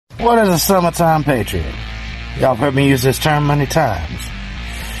What is a summertime patriot? Y'all heard me use this term many times.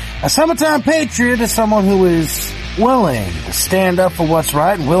 A summertime patriot is someone who is willing to stand up for what's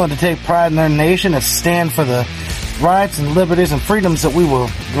right and willing to take pride in their nation and stand for the rights and liberties and freedoms that we were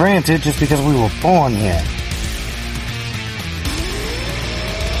granted just because we were born here.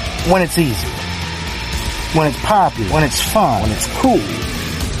 When it's easy, when it's popular, when it's fun, when it's cool.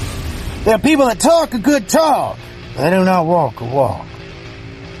 There are people that talk a good talk, but they do not walk a walk.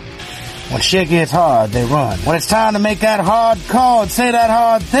 When shit gets hard, they run. When it's time to make that hard call and say that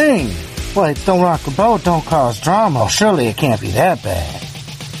hard thing, wait, don't rock the boat, don't cause drama. Surely it can't be that bad.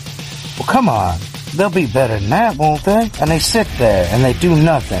 Well, come on. They'll be better than that, won't they? And they sit there and they do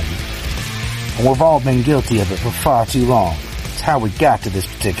nothing. And we've all been guilty of it for far too long. It's how we got to this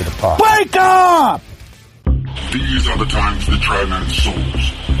particular part. Wake up! These are the times that dry men's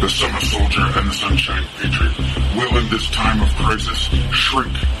souls, the summer soldier and the sunshine patriot, will in this time of crisis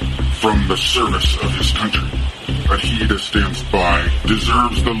shrink from the service of his country. But he that stands by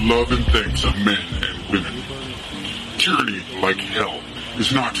deserves the love and thanks of men and women. Tyranny, like hell,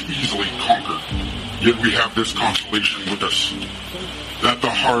 is not easily conquered. Yet we have this consolation with us, that the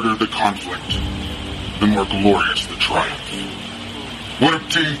harder the conflict, the more glorious the triumph. What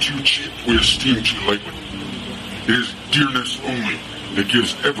obtained too cheap, we esteem too lightly. It is dearness only that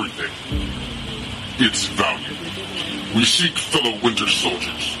gives everything its value. We seek fellow winter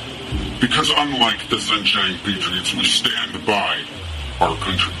soldiers, because unlike the sunshine patriots, we stand by our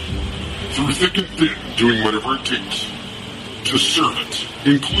country. Through thick and thin, doing whatever it takes to serve it,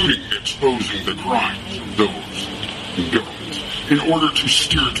 including exposing the crimes of those in government, in order to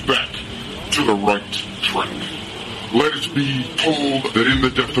steer it back to the right track. Let it be told that in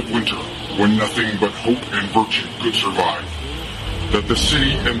the depth of winter, when nothing but hope and virtue could survive, that the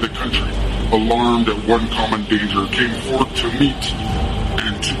city and the country, alarmed at one common danger, came forth to meet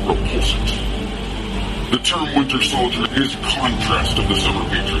and to repulse it. The term winter soldier is contrast of the summer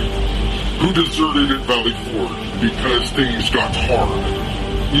patriot, who deserted at Valley Forge because things got hard.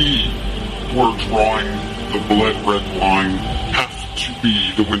 We who are drawing the blood-red line have to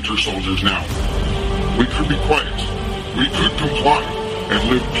be the winter soldiers now. We could be quiet, we could comply and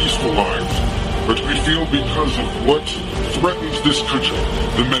live peaceful lives, but we feel because of what threatens this country,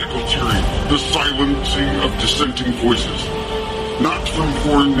 the medical tyranny, the silencing of dissenting voices, not from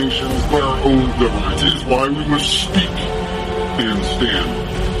foreign nations, but our own government, is why we must speak and stand.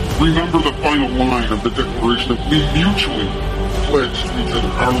 Remember the final line of the Declaration that we mutually pledge to each other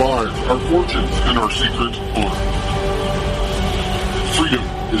our lives, our fortunes, and our secret honor. Freedom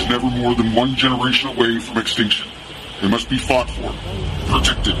is never more than one generation away from extinction. It must be fought for,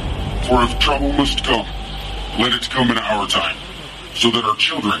 protected, for if trouble must come, let it come in our time, so that our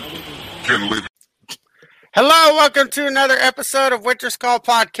children can live. Hello, welcome to another episode of Winter's Call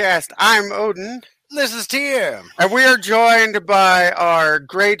Podcast. I'm Odin. This is Tim. And we are joined by our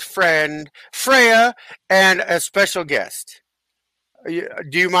great friend, Freya, and a special guest.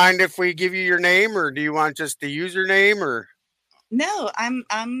 Do you mind if we give you your name, or do you want just the username, or? No,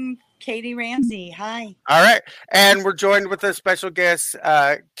 I'm Katie Ramsey. Hi. All right. And we're joined with a special guest,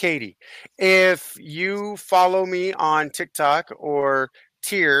 Katie. If you follow me on TikTok or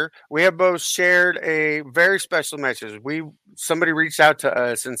Tier, we have both shared a very special message. Somebody reached out to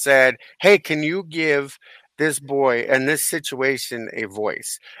us and said, hey, can you give this boy and this situation a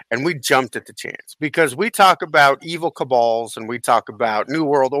voice? And we jumped at the chance because we talk about evil cabals and we talk about new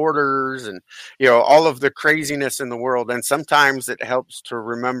world orders and, all of the craziness in the world. And sometimes it helps to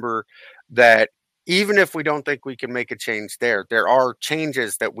remember that even if we don't think we can make a change there are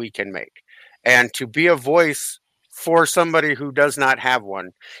changes that we can make. And to be a voice for somebody who does not have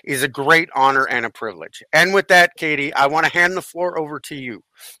one is a great honor and a privilege. And with that, Katie, I want to hand the floor over to you.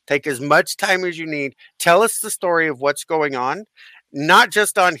 Take as much time as you need. Tell us the story of what's going on, not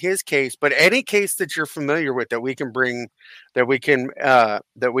just on his case, but any case that you're familiar with that we can bring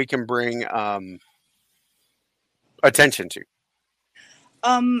attention to.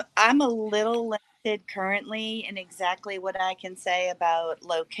 I'm a little limited currently in exactly what I can say about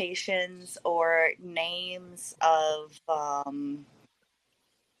locations or names of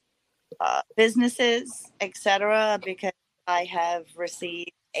businesses, etc., because I have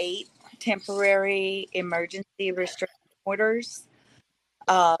received 8 temporary emergency restraining orders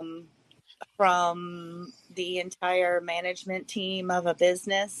from the entire management team of a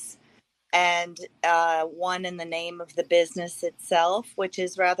business, and one in the name of the business itself, which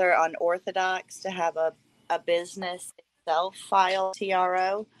is rather unorthodox to have a business itself file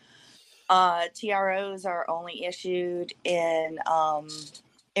TRO. TROs are only issued in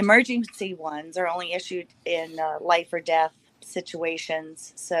emergency ones are only issued in life or death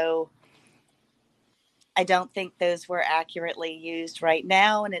situations. So I don't think those were accurately used right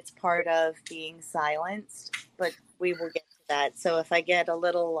now, and it's part of being silenced, but we will get to that. So if I get a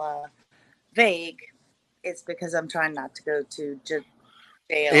little vague, it's because I'm trying not to go to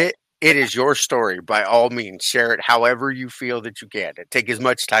jail. It is your story. By all means, share it however you feel that you can. Take as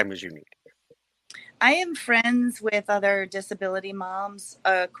much time as you need. I am friends with other disability moms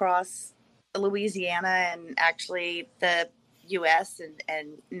across Louisiana and actually the US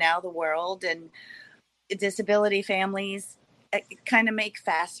and now the world. And disability families kind of make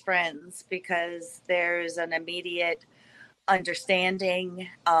fast friends because there's an immediate understanding.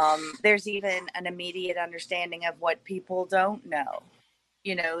 There's even an immediate understanding of what people don't know.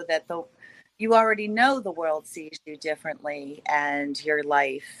 You know, that you already know the world sees you differently and your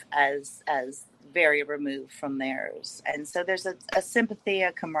life as very removed from theirs. And so there's a sympathy,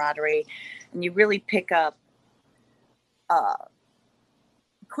 a camaraderie, and you really pick up uh,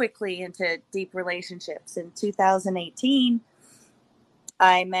 quickly into deep relationships. In 2018,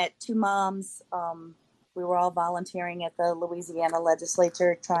 I met two moms. We were all volunteering at the Louisiana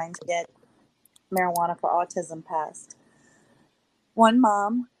legislature trying to get marijuana for autism passed. One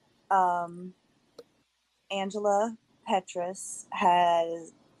mom, Angela Petrus,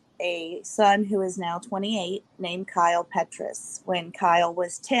 has a son who is now 28 named Kyle Petrus. When Kyle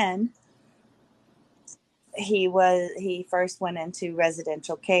was 10, he first went into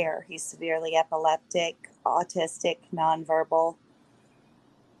residential care. He's severely epileptic, autistic, nonverbal,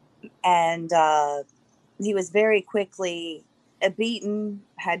 and he was very quickly beaten,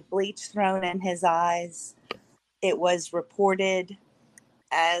 had bleach thrown in his eyes. It was reported,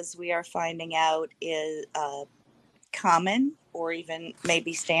 as we are finding out, is common or even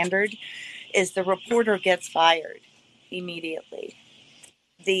maybe standard, is the reporter gets fired immediately.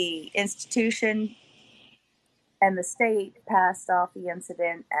 The institution and the state passed off the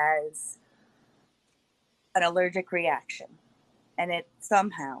incident as an allergic reaction. And it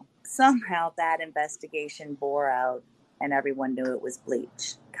somehow that investigation bore out and everyone knew it was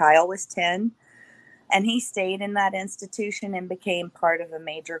bleach. Kyle was 10 and he stayed in that institution and became part of a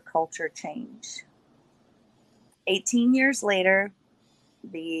major culture change. 18 years later,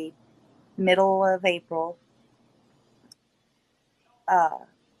 the middle of April,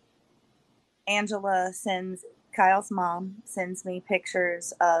 Kyle's mom sends me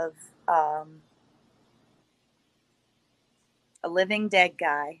pictures of a living dead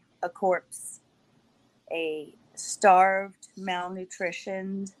guy, a corpse, a starved,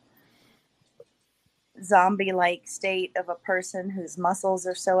 malnutritioned, zombie-like state of a person whose muscles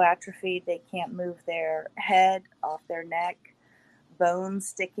are so atrophied they can't move their head off their neck, bones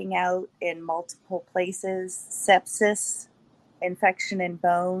sticking out in multiple places, sepsis, infection in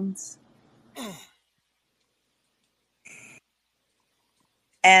bones.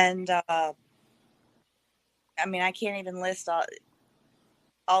 And I mean, I can't even list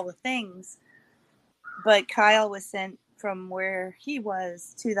all the things, but Kyle was sent from where he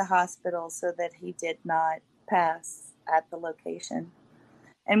was to the hospital so that he did not pass at the location.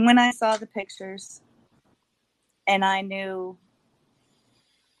 And when I saw the pictures and I knew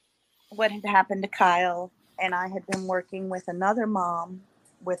what had happened to Kyle, and I had been working with another mom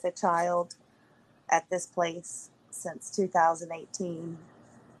with a child at this place since 2018,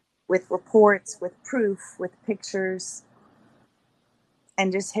 with reports, with proof, with pictures,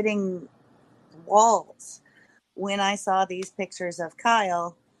 and just hitting walls. When I saw these pictures of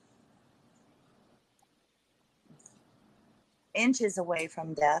Kyle inches away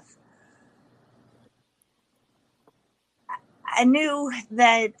from death, I knew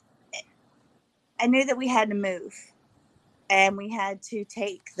that we had to move, and we had to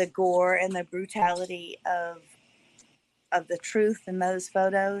take the gore and the brutality of the truth in those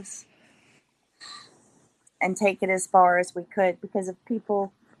photos and take it as far as we could, because if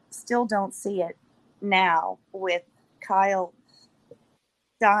people still don't see it now, with Kyle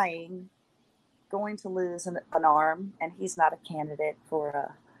dying, going to lose an arm, and he's not a candidate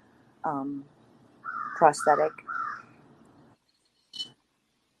for a prosthetic.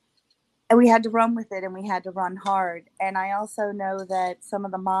 And we had to run with it, and we had to run hard. And I also know that some of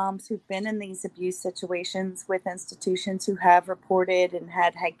the moms who've been in these abuse situations with institutions, who have reported and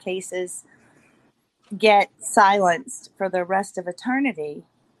had cases, get silenced for the rest of eternity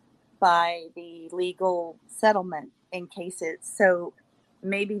by the legal settlement in cases. So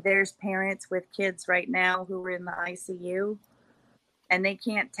maybe there's parents with kids right now who are in the ICU and they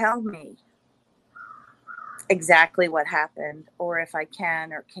can't tell me exactly what happened, or if I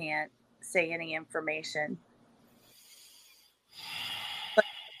can or can't say any information. But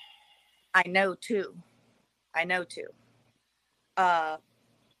I know too.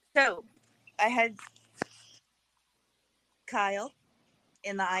 So I had Kyle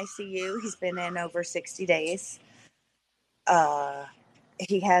in the ICU. He's been in over 60 days. Uh,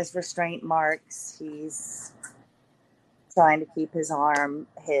 he has restraint marks. He's trying to keep his arm.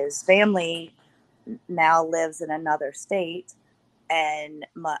 His family now lives in another state, and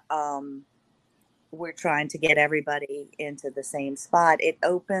we're trying to get everybody into the same spot. It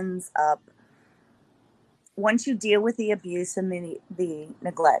opens up, once you deal with the abuse and the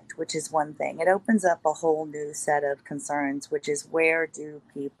neglect, which is one thing, it opens up a whole new set of concerns, which is, where do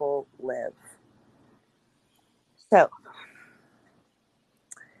people live? So,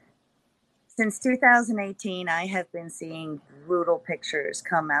 since 2018, I have been seeing brutal pictures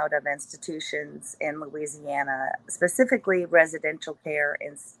come out of institutions in Louisiana, specifically residential care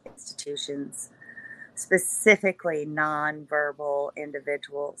institutions, specifically nonverbal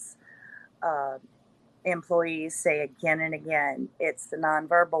individuals. Uh, Employees say again and again, it's the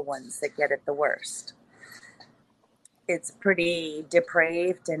nonverbal ones that get it the worst. It's pretty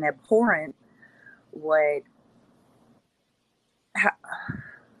depraved and abhorrent what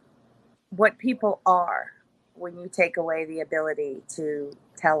people are when you take away the ability to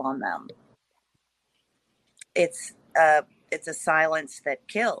tell on them. It's a silence that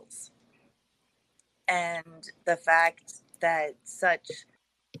kills, and the fact that such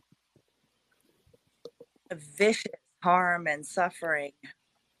vicious harm and suffering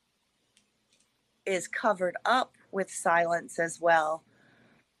is covered up with silence as well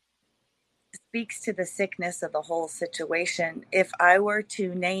speaks to the sickness of the whole situation. If I were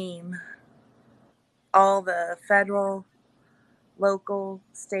to name all the federal, local,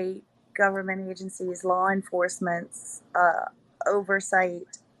 state government agencies, law enforcement's oversight,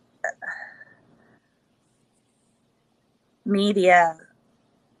 media,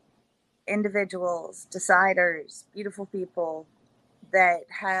 individuals, deciders, beautiful people that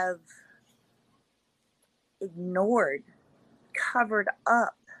have ignored, covered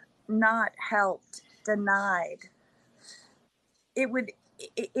up, not helped, denied,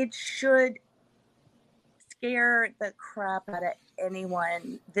 it should scare the crap out of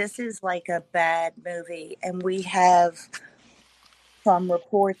anyone. This is like a bad movie, and we have, from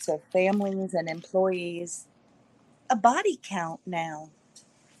reports of families and employees, a body count now,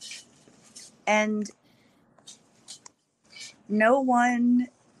 and no one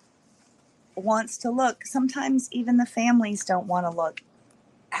wants to look. Sometimes even the families don't want to look.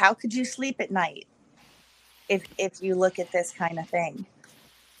 How could you sleep at night if you look at this kind of thing?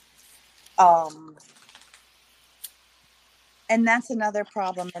 And that's another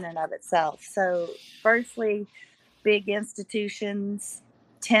problem in and of itself. So, firstly, big institutions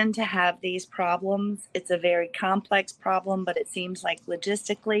tend to have these problems. It's a very complex problem, but it seems like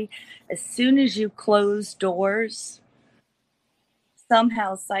logistically, as soon as you close doors,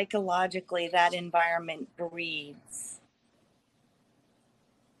 somehow psychologically that environment breeds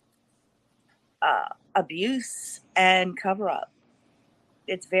abuse and cover up.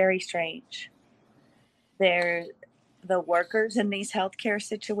 It's very strange. The workers in these healthcare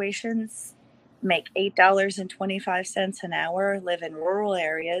situations make $8.25 an hour, live in rural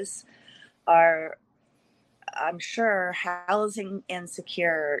areas, are, I'm sure, housing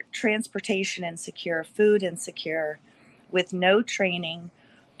insecure, transportation insecure, food insecure, with no training,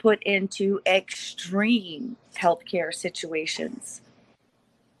 put into extreme healthcare situations.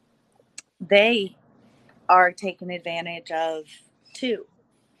 They are taken advantage of too.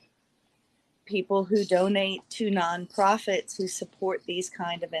 People who donate to nonprofits who support these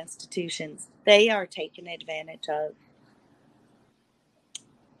kind of institutions, they are taken advantage of.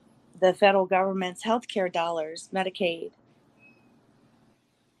 The federal government's healthcare dollars, Medicaid,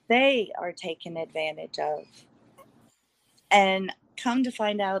 they are taken advantage of. And come to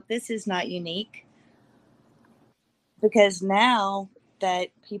find out, this is not unique, because now that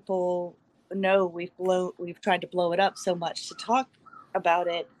people know we've tried to blow it up so much to talk about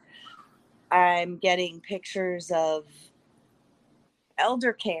it, I'm getting pictures of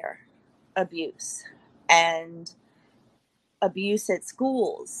elder care abuse and abuse at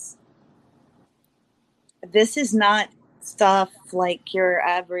schools. This is not stuff like your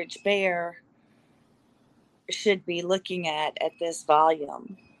average bear should be looking at this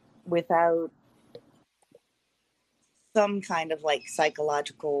volume without some kind of like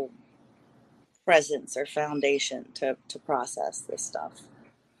psychological presence or foundation to process this stuff.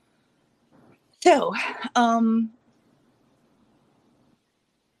 So,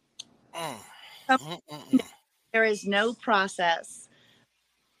 there is no process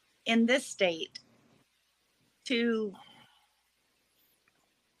in this state to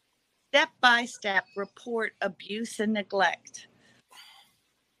step by step report abuse and neglect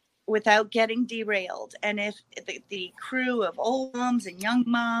without getting derailed. And if the crew of old moms and young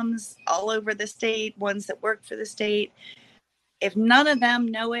moms all over the state, ones that work for the state, if none of them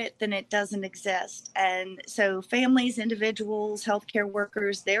know it, then it doesn't exist. And so families, individuals, healthcare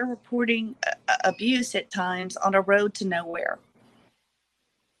workers, they're reporting abuse at times on a road to nowhere.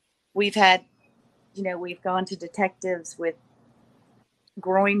 We've had, we've gone to detectives with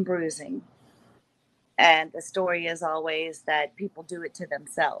groin bruising. And the story is always that people do it to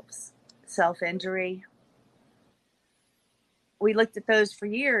themselves. Self-injury. We looked at those for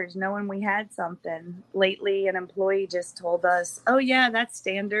years, knowing we had something. Lately, an employee just told us, oh, yeah, that's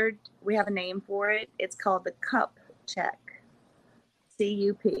standard. We have a name for it. It's called the CUP check.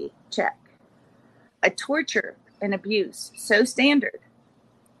 C-U-P, check. A torture and abuse, so standard.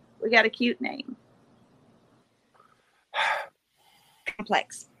 We got a cute name.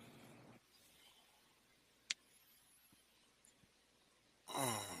 Complex.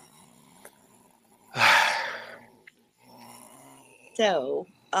 So,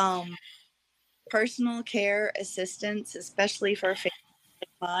 personal care assistance, especially for a family like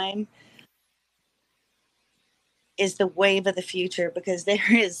mine, is the wave of the future, because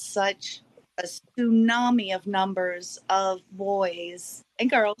there is such a tsunami of numbers of boys and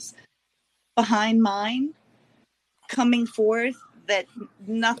girls behind mine coming forth that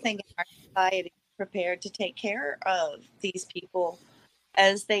nothing in our society is prepared to take care of these people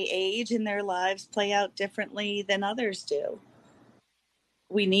as they age and their lives play out differently than others do.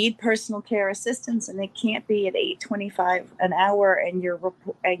 We need personal care assistance, and it can't be at $8.25 an hour, and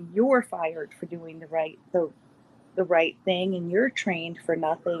you're fired for doing the right thing, and you're trained for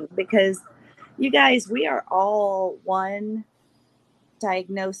nothing. Because you guys, we are all one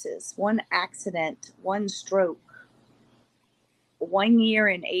diagnosis, one accident, one stroke, 1 year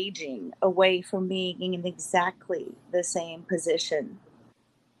in aging away from being in exactly the same position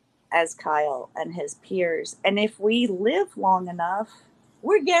as Kyle and his peers. And if we live long enough,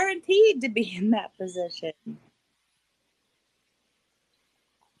 we're guaranteed to be in that position.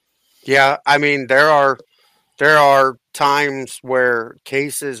 Yeah, I mean, there are times where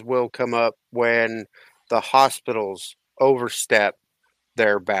cases will come up when the hospitals overstep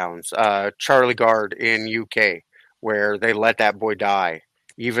their bounds. Charlie Gard in UK, where they let that boy die,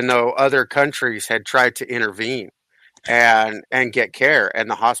 even though other countries had tried to intervene and get care, and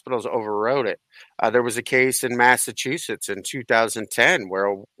the hospitals overrode it. There was a case in Massachusetts in 2010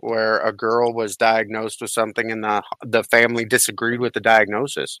 where a girl was diagnosed with something, and the family disagreed with the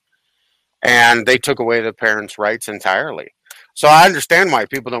diagnosis, and they took away the parents' rights entirely. So I understand why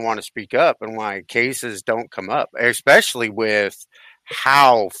people don't want to speak up and why cases don't come up, especially with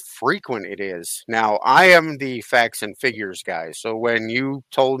how frequent it is. Now, I am the facts and figures guy. So when you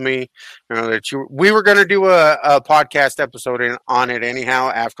told me, that we were going to do a podcast episode on it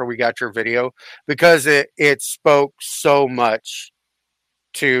anyhow after we got your video, because it spoke so much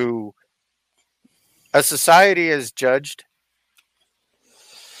to a society is judged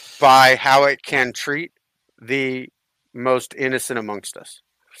by how it can treat the most innocent amongst us.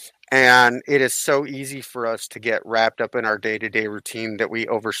 And it is so easy for us to get wrapped up in our day-to-day routine that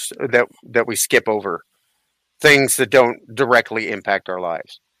we skip over things that don't directly impact our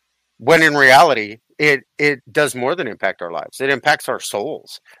lives. When in reality, it does more than impact our lives. It impacts our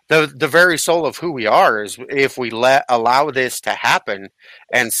souls. The very soul of who we are is if we allow this to happen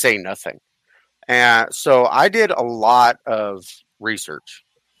and say nothing. And so I did a lot of research.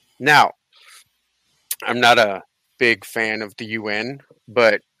 Now, I'm not a big fan of the UN,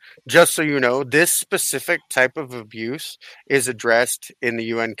 but just so you know, this specific type of abuse is addressed in the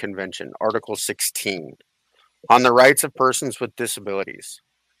UN Convention, Article 16, on the rights of persons with disabilities.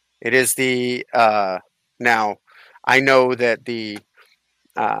 It is now, I know that the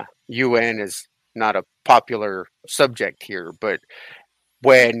UN is not a popular subject here, but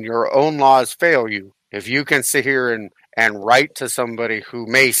when your own laws fail you, if you can sit here and write to somebody who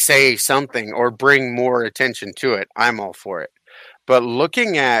may say something or bring more attention to it, I'm all for it. But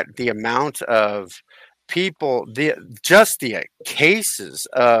looking at the amount of people, the cases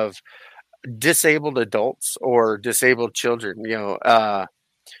of disabled adults or disabled children,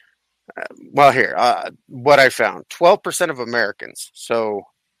 what I found, 12% of Americans, so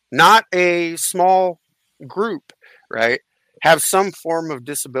not a small group, right, have some form of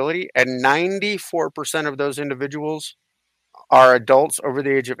disability, and 94% of those individuals are adults over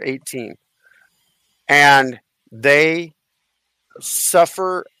the age of 18. And they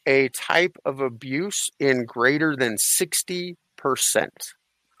suffer a type of abuse in greater than 60%.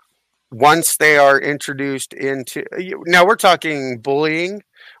 Once they are introduced into, now we're talking bullying,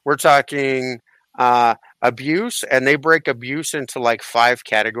 we're talking abuse, and they break abuse into like 5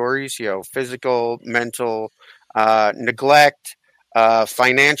 categories, physical, mental, neglect,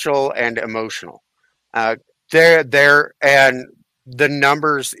 financial, and emotional. Uh, and the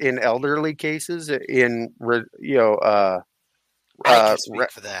numbers in elderly cases I can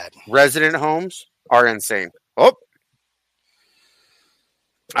speak for that. resident homes are insane. Oh,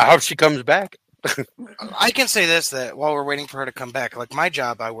 I hope she comes back. I can say this, that while we're waiting for her to come back, like my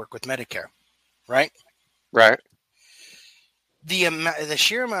job, I work with Medicare, right? Right. The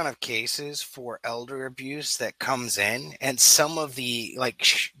sheer amount of cases for elder abuse that comes in, and some of the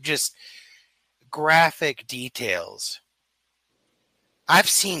just graphic details. I've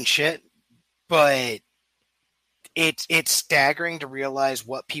seen shit, but it's staggering to realize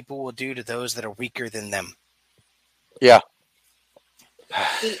what people will do to those that are weaker than them. Yeah.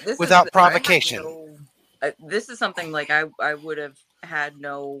 Without provocation. This is something like I would have had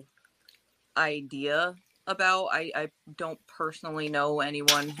no idea about. I don't personally know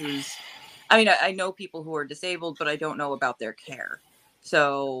anyone who's. I mean, I know people who are disabled, but I don't know about their care.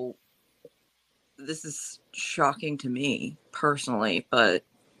 So this is shocking to me personally, but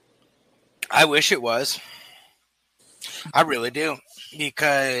I wish it was. I really do,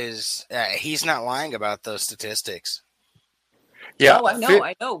 because he's not lying about those statistics. Yeah. Oh,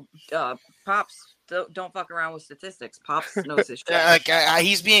 I know. Pops, don't fuck around with statistics. Pops knows his shit.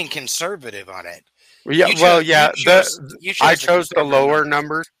 He's being conservative on it. Yeah. I chose the lower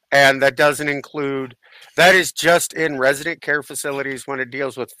numbers, and that doesn't include. That is just in resident care facilities when it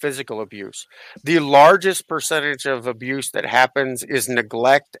deals with physical abuse. The largest percentage of abuse that happens is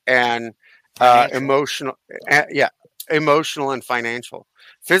neglect and emotional. Emotional and financial.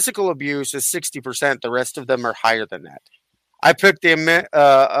 Physical abuse is 60%. The rest of them are higher than that. I picked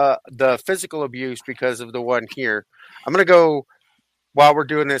the physical abuse because of the one here. I'm gonna go while we're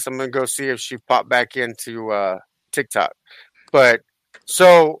doing this. I'm gonna go see if she popped back into TikTok. But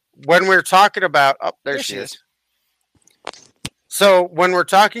so when we're talking about, there she is. So when we're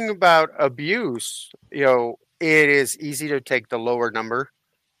talking about abuse, it is easy to take the lower number,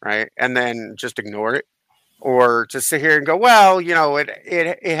 right, and then just ignore it, or just sit here and go, well,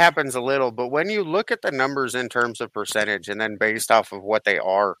 it happens a little. But when you look at the numbers in terms of percentage, and then based off of what they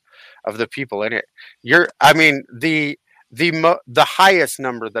are, of the people in it, the highest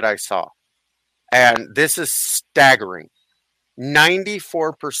number that I saw, and this is staggering,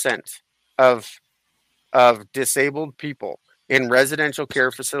 94% of disabled people in residential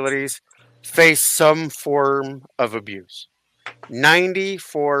care facilities face some form of abuse.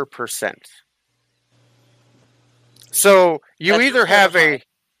 94%. So you either have a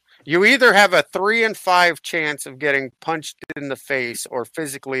 3 in 5 chance of getting punched in the face or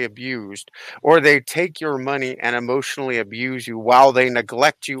physically abused, or they take your money and emotionally abuse you while they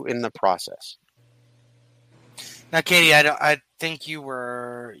neglect you in the process. Now, Katie, I think you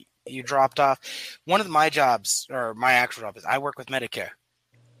dropped off. One of my jobs, or my actual job, is I work with Medicare,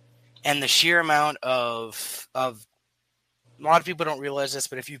 and the sheer amount of a lot of people don't realize this,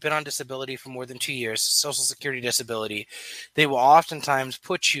 but if you've been on disability for more than 2 years, Social Security disability, they will oftentimes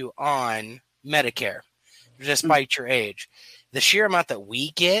put you on Medicare despite your age. The sheer amount that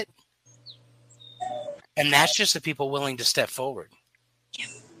we get, and that's just the people willing to step forward.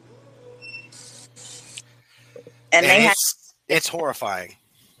 And it's horrifying.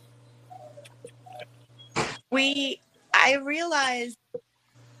 I realized,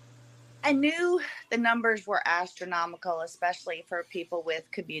 I knew the numbers were astronomical, especially for people with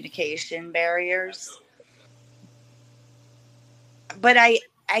communication barriers. But I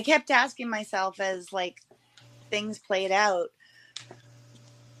kept asking myself as things played out,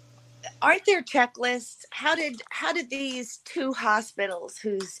 aren't there checklists? How did these 2 hospitals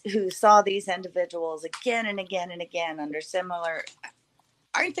who saw these individuals again and again and again under similar,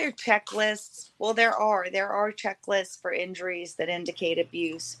 aren't there checklists? Well, there are checklists for injuries that indicate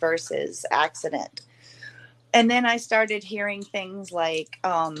abuse versus accident. And then I started hearing things like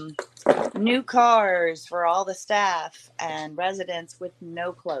new cars for all the staff and residents with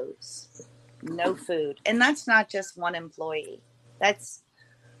no clothes, no food. And that's not just one employee. That's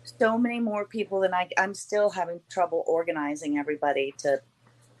so many more people than I'm still having trouble organizing everybody to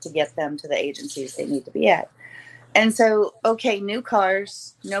get them to the agencies they need to be at. And so, okay, new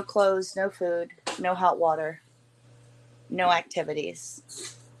cars, no clothes, no food, no hot water, no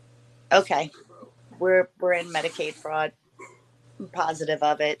activities. Okay, we're in Medicaid fraud, I'm positive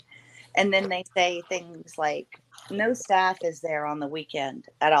of it. And then they say things like, no staff is there on the weekend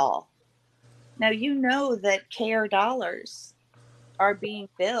at all. Now, you know that care dollars are being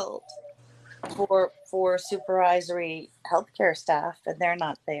billed for supervisory healthcare staff, and they're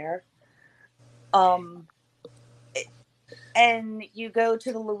not there. And you go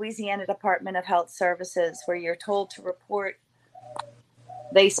to the Louisiana Department of Health Services where you're told to report.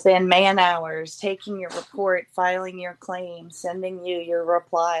 They spend man hours taking your report, filing your claim, sending you your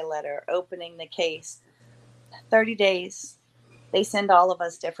reply letter, opening the case. 30 days. They send all of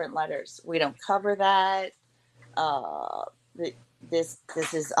us different letters. We don't cover that. This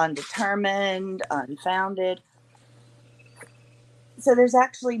is undetermined, unfounded. So there's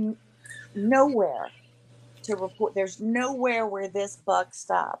actually nowhere to report. There's nowhere where this buck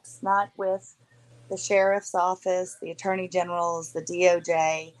stops. Not with the sheriff's office, the attorney general's, the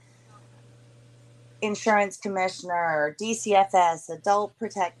DOJ, insurance commissioner, DCFS, adult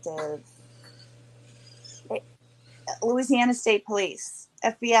protective, Louisiana State Police,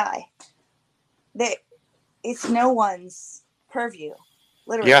 FBI. It's no one's purview,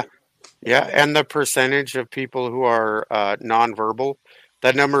 literally. Yeah. Yeah. And the percentage of people who are nonverbal,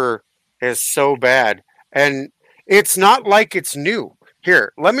 that number is so bad. And it's not like it's new.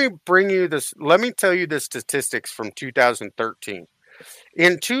 Here, let me tell you the statistics from 2013.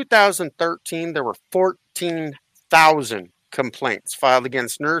 In 2013, there were 14,000 complaints filed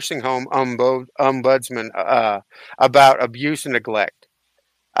against nursing home ombudsmen about abuse and neglect.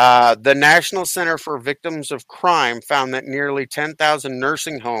 The National Center for Victims of Crime found that nearly 10,000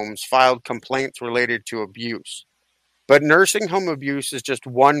 nursing homes filed complaints related to abuse. But nursing home abuse is just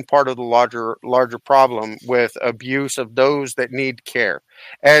one part of the larger problem with abuse of those that need care.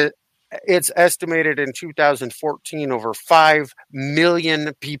 And it's estimated in 2014 over 5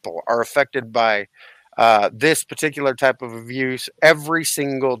 million people are affected by this particular type of abuse every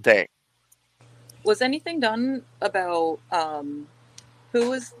single day. Was anything done about who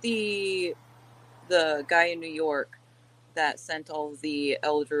was the guy in New York that sent all the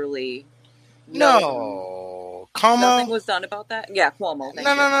elderly? No. Cuomo? Nothing was done about that? Yeah, Cuomo.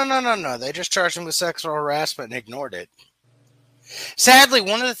 No. They just charged him with sexual harassment and ignored it. Sadly,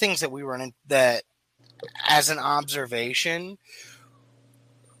 one of the things that we run into that as an observation,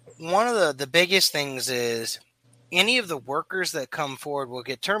 one of the biggest things is any of the workers that come forward will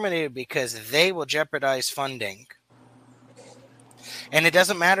get terminated because they will jeopardize funding. And it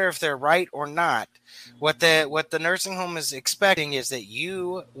doesn't matter if they're right or not. What the nursing home is expecting is that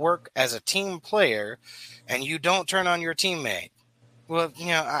you work as a team player and you don't turn on your teammate. Well,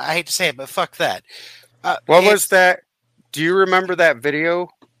 I hate to say it, but fuck that. What was that? Do you remember that video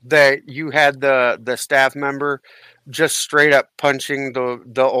that you had the staff member just straight up punching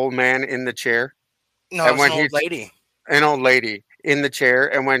the old man in the chair? No, it was an old lady. An old lady in the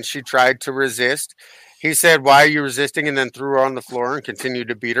chair, and when she tried to resist, he said, "Why are you resisting?" and then threw her on the floor and continued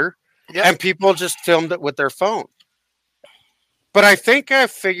to beat her. Yep. And people just filmed it with their phone. But I think I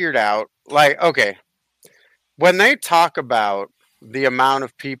figured out, okay, when they talk about the amount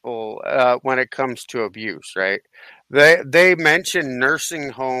of people when it comes to abuse, right? They mention nursing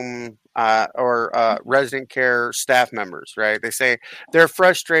home or resident care staff members, right? They say they're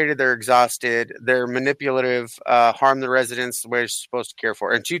frustrated, they're exhausted, they're manipulative, harm the residents the way they're supposed to care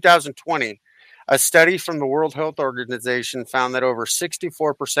for. In 2020, a study from the World Health Organization found that over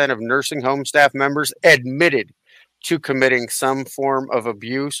 64% of nursing home staff members admitted to committing some form of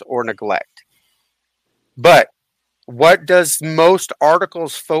abuse or neglect. But what does most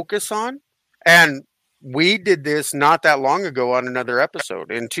articles focus on? And we did this not that long ago on another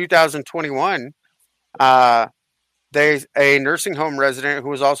episode. In 2021, a nursing home resident who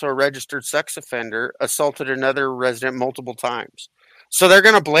was also a registered sex offender assaulted another resident multiple times. So they're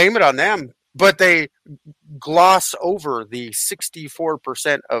going to blame it on them, but they gloss over the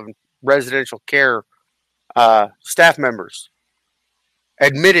 64% of residential care staff members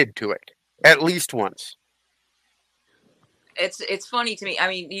admitted to it at least once. It's funny to me. I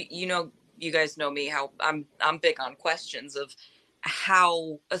mean, you guys know me, how I'm big on questions of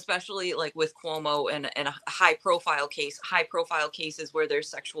how, especially like with Cuomo and a high profile cases where there's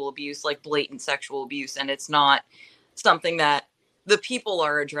sexual abuse, like blatant sexual abuse, and it's not something that the people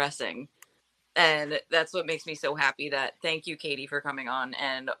are addressing. And that's what makes me so happy. That thank you, Katie, for coming on,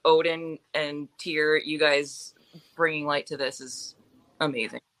 and Odin and Tyr, you guys bringing light to this is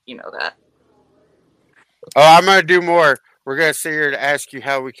amazing. You know that. Oh, I'm going to do more. We're going to sit here to ask you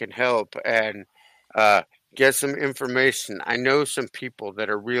how we can help and get some information. I know some people that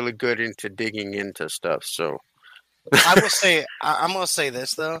are really good into digging into stuff. So I will say, I'm going to say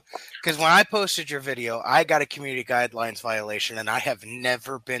this though, because when I posted your video, I got a community guidelines violation, and I have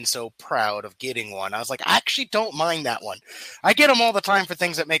never been so proud of getting one. I was like, I actually don't mind that one. I get them all the time for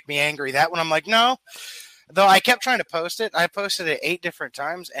things that make me angry. That one, I'm like, no. Though I kept trying to post it. I posted it 8 different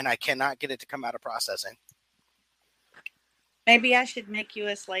times, and I cannot get it to come out of processing. Maybe I should make you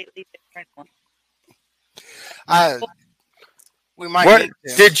a slightly different one. We might What need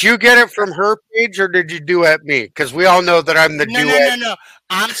to. did you get it from her page or did you duet me? Because we all know that I'm the No, duet. no.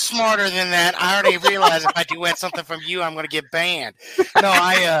 I'm smarter than that. I already realized if I duet something from you, I'm going to get banned. No,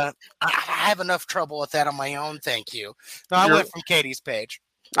 I have enough trouble with that on my own. Thank you. No, I went from Katie's page.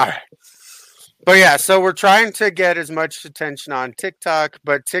 All right. But yeah, so we're trying to get as much attention on TikTok,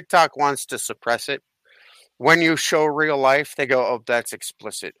 but TikTok wants to suppress it. When you show real life, they go, "Oh, that's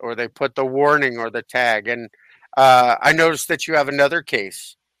explicit," or they put the warning or the tag. And I noticed that you have another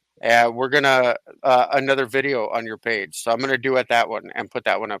case. We're gonna another video on your page, so I'm gonna duet that one and put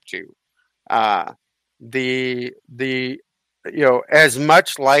that one up too. Uh, the as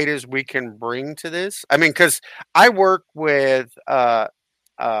much light as we can bring to this. I mean, because I work with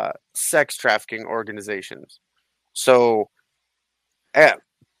sex trafficking organizations, so uh,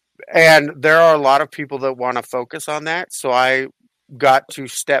 and there are a lot of people that want to focus on that. So I got to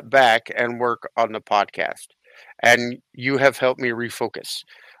step back and work on the podcast. And you have helped me refocus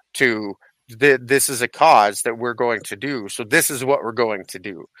to this is a cause that we're going to do. So this is what we're going to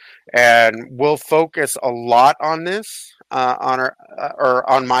do. And we'll focus a lot on this on our or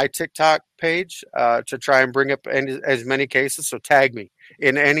on my TikTok page to try and bring up as many cases. So tag me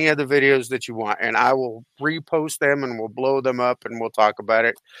in any of the videos that you want, and I will repost them and we'll blow them up and we'll talk about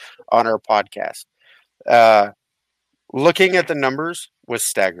it on our podcast. Uh, Looking at the numbers was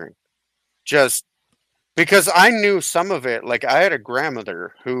staggering. Just because I knew some of it, like I had a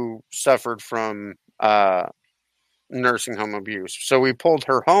grandmother who suffered from nursing home abuse. So we pulled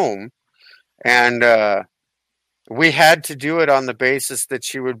her home and we had to do it on the basis that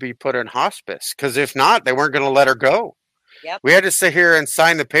she would be put in hospice because if not, they weren't going to let her go. Yep. We had to sit here and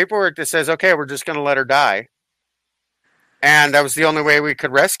sign the paperwork that says, okay, we're just going to let her die. And that was the only way we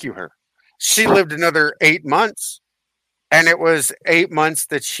could rescue her. She lived another 8 months. And it was 8 months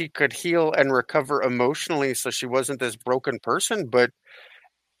that she could heal and recover emotionally so she wasn't this broken person. But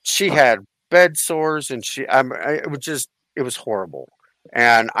she had bed sores and it was horrible.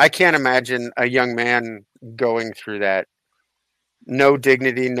 And I can't imagine a young man going through that. No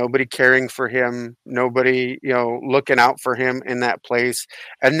dignity, nobody caring for him, nobody, looking out for him in that place.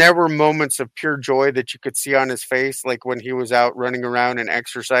 And there were moments of pure joy that you could see on his face, like when he was out running around and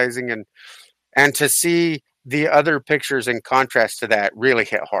exercising, and to see the other pictures in contrast to that really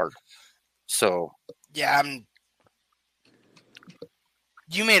hit hard. So yeah,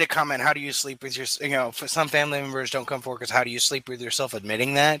 you made a comment. How do you sleep with your? Some family members don't come forward because how do you sleep with yourself?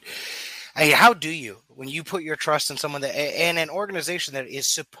 Admitting that. How do you when you put your trust in someone that and an organization that is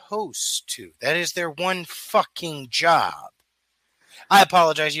supposed to? That is their one fucking job. I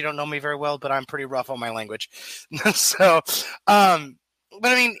apologize. You don't know me very well, but I'm pretty rough on my language. So,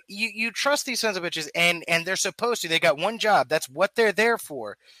 but I mean, you trust these sons of bitches, and they're supposed to. They got one job. That's what they're there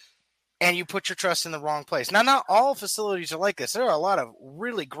for. And you put your trust in the wrong place. Now, not all facilities are like this. There are a lot of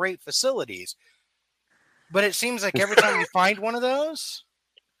really great facilities. But it seems like every time you find one of those,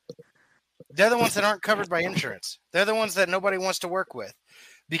 they're the ones that aren't covered by insurance. They're the ones that nobody wants to work with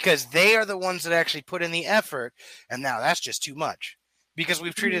because they are the ones that actually put in the effort. And now that's just too much because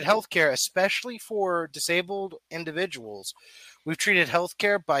we've treated healthcare, especially for disabled individuals, we've treated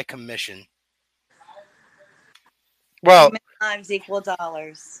healthcare by commission. Well, times equal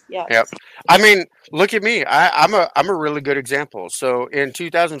dollars. Yeah. Yep. I mean, look at me. I'm a really good example. So in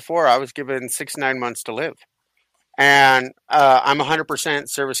 2004, I was given 6 to 9 months to live, and I'm 100%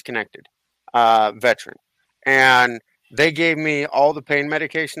 service connected veteran, and they gave me all the pain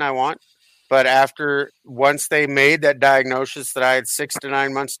medication I want. But once they made that diagnosis that I had 6 to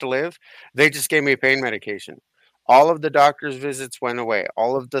 9 months to live, they just gave me pain medication. All of the doctor's visits went away.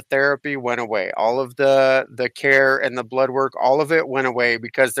 All of the therapy went away. All of the care and the blood work, all of it went away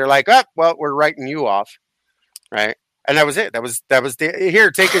because they're like, oh, well, we're writing you off, right? And that was it. That was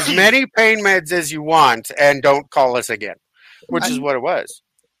here. Take as many pain meds as you want, and don't call us again, which is what it was.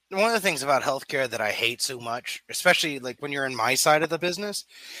 One of the things about healthcare that I hate so much, especially like when you're in my side of the business,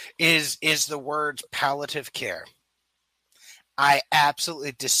 is the words palliative care. I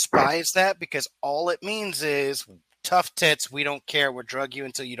absolutely despise that because all it means is tough tits, we don't care, we'll drug you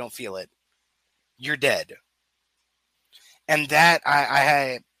until you don't feel it. You're dead. And that,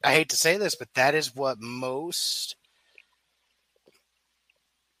 I hate to say this, but that is what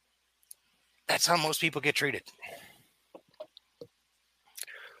that's how most people get treated.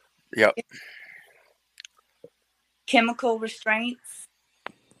 Yep. Chemical restraints.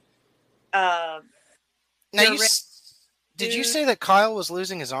 Now, did you say that Kyle was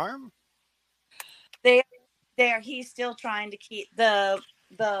losing his arm? He's still trying to keep the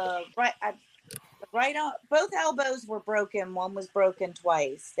right right on. Both elbows were broken. One was broken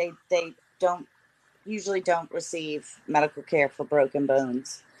twice. They don't usually don't receive medical care for broken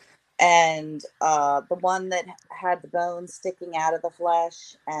bones. And the one that had the bone sticking out of the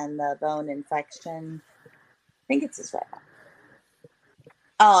flesh and the bone infection, I think it's his retina.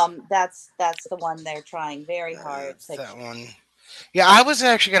 That's the one they're trying very hard That's to. that one. Yeah, I was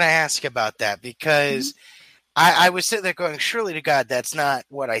actually going to ask about that because I was sitting there going, surely to God, that's not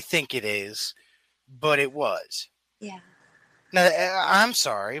what I think it is, but it was. Yeah. Now, I'm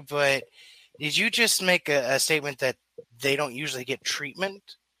sorry, but did you just make a statement that they don't usually get treatment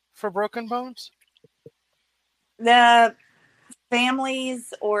for broken bones? The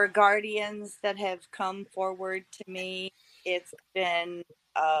families or guardians that have come forward to me, it's been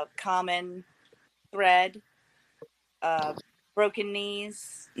a common thread. Broken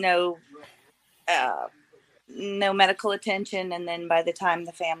knees, uh, no medical attention, and then by the time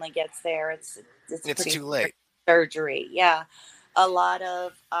the family gets there, it's It's pretty too late. surgery. Yeah, a lot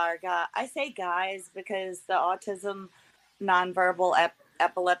of our I say guys because the autism nonverbal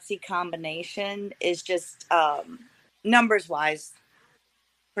epilepsy combination is just numbers wise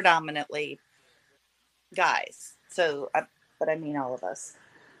predominantly guys. So, but I mean all of us.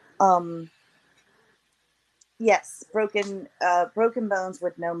 Um, yes, broken bones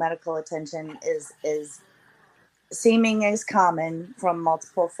with no medical attention is seeming as common from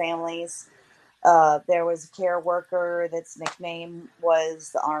multiple families. There was a care worker that's nickname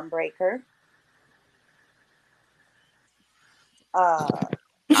was the arm breaker.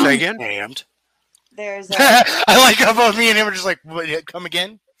 Say again? Damned. There's a I like how both me and him are just like, what, come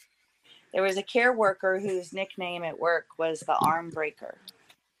again? there was a care worker whose nickname at work was the arm breaker.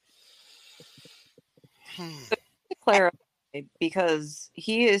 To clarify, because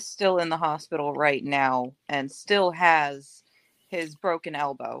he is still in the hospital right now and still has his broken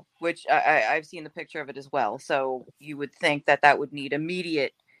elbow, which I've seen the picture of it as well. So you would think that that would need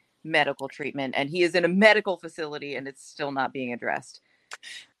immediate medical treatment, and he is in a medical facility and it's still not being addressed.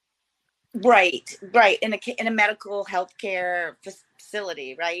 Right, in a medical healthcare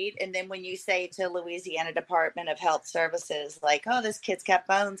facility, right? And then when you say to Louisiana Department of Health Services, like, "Oh, this kid's got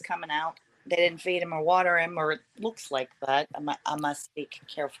bones coming out," they didn't feed him or water him, or it looks like that. I must speak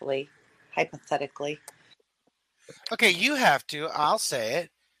carefully, hypothetically. Okay, you have to. I'll say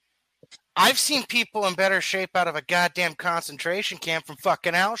it. I've seen people in better shape out of a goddamn concentration camp from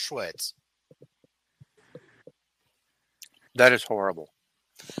fucking Auschwitz. That is horrible.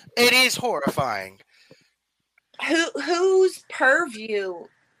 It is horrifying. Whose purview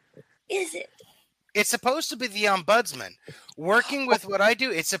is it? It's supposed to be the ombudsman. Working with what I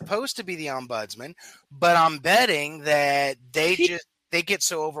do, it's supposed to be the ombudsman, but I'm betting that they get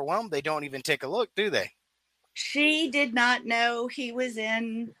so overwhelmed they don't even take a look, do they? She did not know he was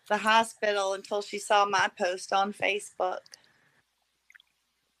in the hospital until she saw my post on Facebook.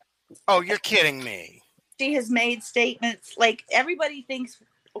 Oh, you're kidding me. She has made statements like everybody thinks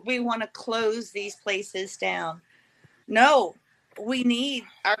we want to close these places down. No,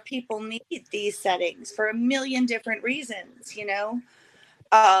 our people need these settings for a million different reasons,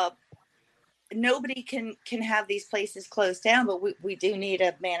 nobody can have these places closed down, but we do need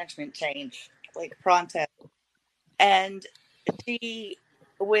a management change like pronto. And she,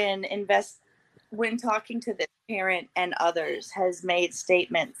 when talking to this parent and others, has made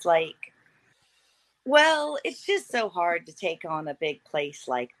statements like, well, it's just so hard to take on a big place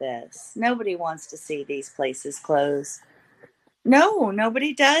like this. Nobody wants to see these places close. No,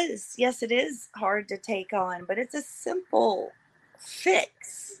 nobody does. Yes, it is hard to take on, but it's a simple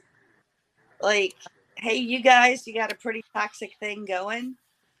fix. Like, hey, you guys, you got a pretty toxic thing going.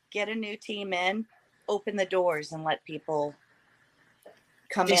 Get a new team in, open the doors, and let people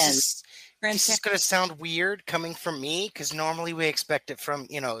come in. This is going to sound weird coming from me because normally we expect it from,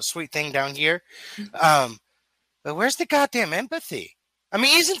 a sweet thing down here. But where's the goddamn empathy? I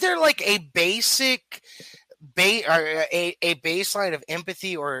mean, isn't there like a basic or a baseline of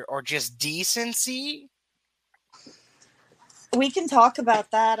empathy or just decency? We can talk about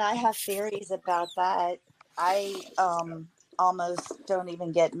that. I have theories about that. I almost don't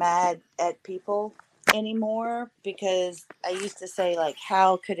even get mad at people anymore because I used to say, like,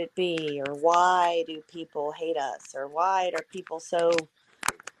 how could it be, or why do people hate us, or why are people so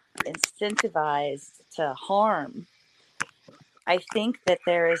incentivized to harm? I think that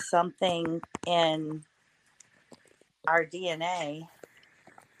there is something in our DNA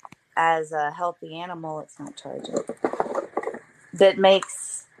as a healthy animal. It's not charging. That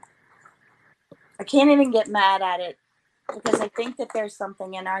makes, I can't even get mad at it because I think that there's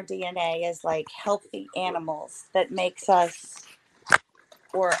something in our DNA as like healthy animals that makes us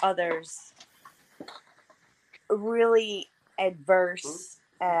or others really adverse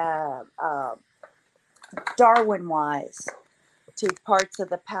Darwin-wise, to parts of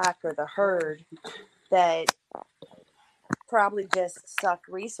the pack or the herd that probably just suck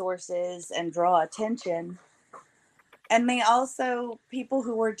resources and draw attention. And they also, people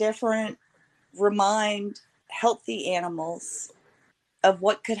who are different, remind healthy animals of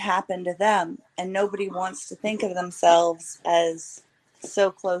what could happen to them. And nobody wants to think of themselves as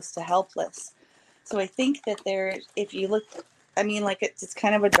so close to helpless. So I think that there, if you look, I mean, like it's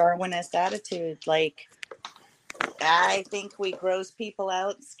kind of a Darwinist attitude. Like, I think we gross people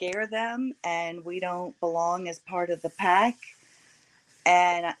out, scare them, and we don't belong as part of the pack.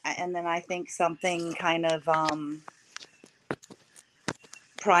 And then I think something kind of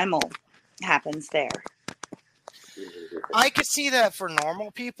primal happens there. I could see that for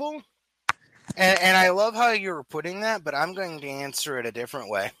normal people, and I love how you were putting that, but I'm going to answer it a different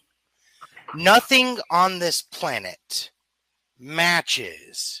way. Nothing on this planet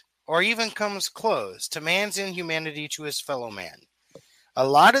matches or even comes close to man's inhumanity to his fellow man. A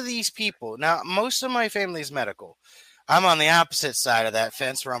lot of these people, now, most of my family is medical. I'm on the opposite side of that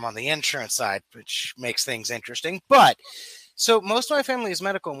fence where I'm on the insurance side, which makes things interesting. But so most of my family is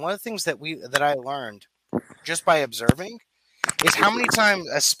medical, and one of the things that I learned just by observing is how many times,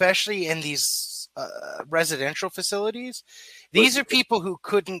 especially in these residential facilities, these are people who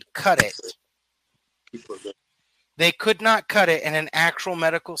couldn't cut it. They could not cut it in an actual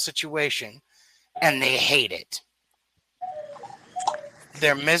medical situation, and they hate it.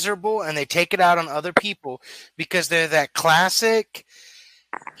 They're miserable, and they take it out on other people because they're the classic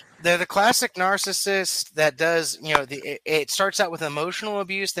narcissist that does, it starts out with emotional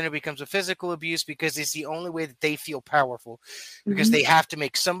abuse, then it becomes a physical abuse because it's the only way that they feel powerful, because they have to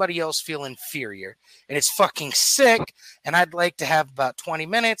make somebody else feel inferior. And it's fucking sick, and I'd like to have about 20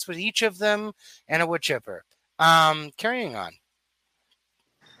 minutes with each of them and a wood chipper. Carrying on.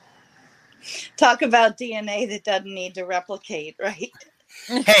 Talk about DNA that doesn't need to replicate, right?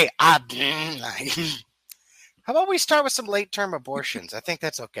 Hey, how about we start with some late-term abortions? I think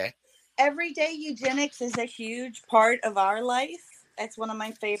that's okay. Everyday eugenics is a huge part of our life. It's one of my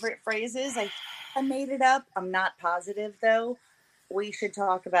favorite phrases. I made it up. I'm not positive, though. We should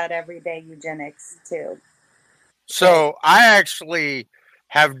talk about everyday eugenics, too. So I actually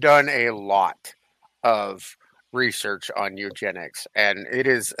have done a lot of research on eugenics, and it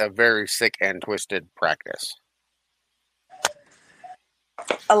is a very sick and twisted practice.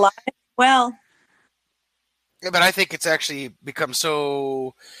 A lot. Well, but I think it's actually become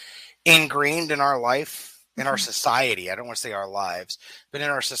so ingrained in our life, in our society. I don't want to say our lives, but in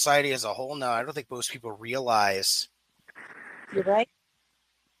our society as a whole. No, I don't think most people realize. You're right.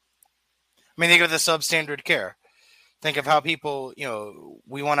 I mean, think of the substandard care. Think of how people,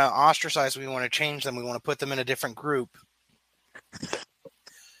 we want to ostracize, we want to change them, we want to put them in a different group.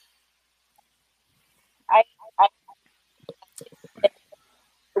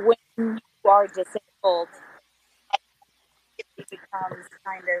 When you are disabled, it becomes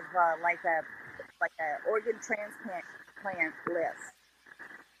kind of like a organ transplant list.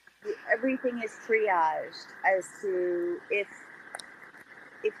 Everything is triaged as to if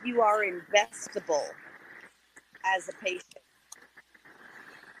you are investable as a patient.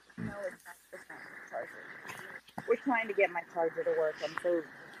 No, it's not the charger. We're trying to get my charger to work. I'm so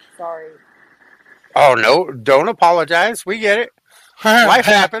sorry. Oh, no, don't apologize. We get it. Life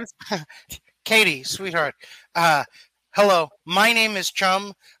happens. Katie, sweetheart. Hello, my name is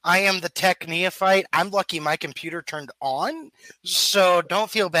Chum. I am the tech neophyte. I'm lucky my computer turned on, so don't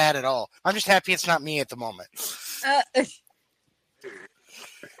feel bad at all. I'm just happy it's not me at the moment.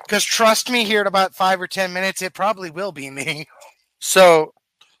 Because trust me, here in about 5 or 10 minutes, it probably will be me. So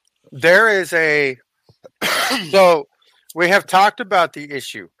there is so we have talked about the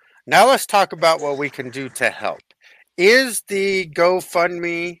issue. Now let's talk about what we can do to help. Is the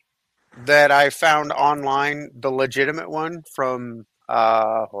GoFundMe that I found online the legitimate one from,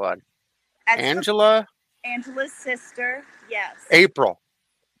 hold on, Angela? Angela's sister, yes. April,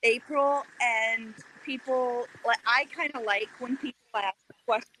 and people, I kind of like when people ask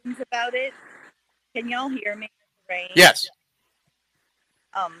questions about it. Can y'all hear me? Rain? Yes.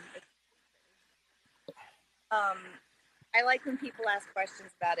 I like when people ask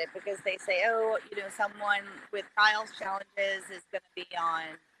questions about it because they say, oh, someone with Kyle's challenges is going to be on,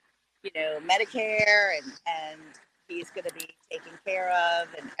 Medicare and he's going to be taken care of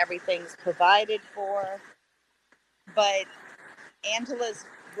and everything's provided for. But Angela's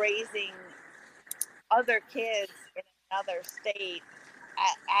raising other kids in another state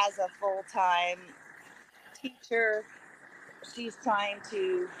as a full-time teacher. She's trying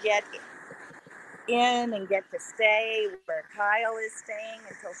to get in and get to stay where Kyle is staying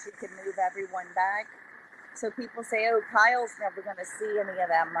until she can move everyone back. So people say, oh, Kyle's never going to see any of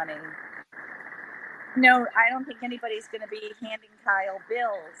that money. No, I don't think anybody's going to be handing Kyle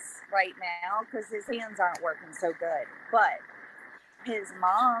bills right now because his hands aren't working so good. But his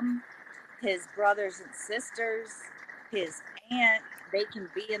mom, his brothers and sisters, his aunt, they can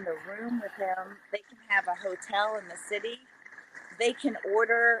be in the room with him. They can have a hotel in the city. They can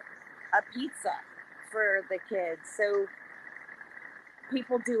order a pizza for the kids. So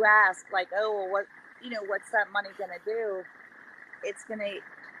people do ask, like, oh, well, what's that money going to do? It's going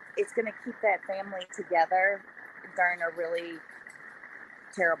to keep that family together during a really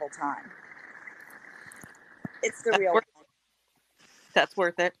terrible time. It's the real thing. That's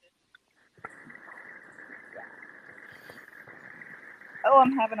worth it. Oh,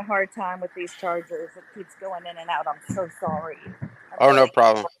 I'm having a hard time with these chargers. It keeps going in and out. I'm so sorry. No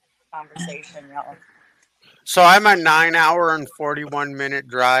problem. Conversation, y'all. So I'm a 9-hour and 41-minute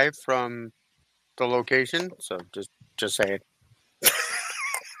drive from the location. So just saying.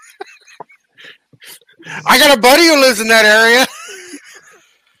 I got a buddy who lives in that area.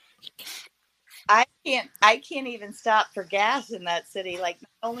 I can't even stop for gas in that city. Like,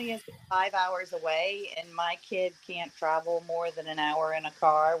 not only is it 5 hours away, and my kid can't travel more than an hour in a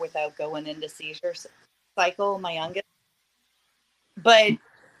car without going into seizure cycle, my youngest. But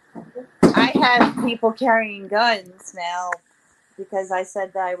I have people carrying guns now because I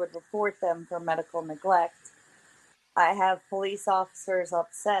said that I would report them for medical neglect. I have police officers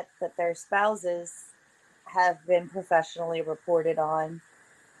upset that their spouses have been professionally reported on.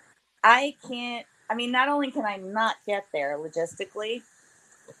 Not only can I not get there logistically,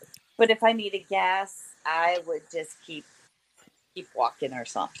 but if I needed gas, I would just keep walking or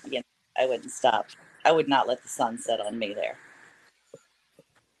something. I wouldn't stop. I would not let the sun set on me there.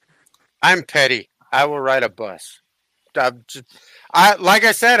 I'm petty. I will ride a bus. Like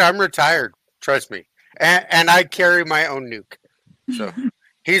I said, I'm retired. Trust me. And I carry my own nuke. So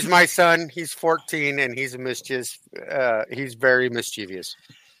he's my son. He's 14 and he's he's very mischievous.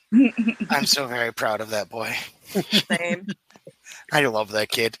 I'm so very proud of that boy. Same. I love that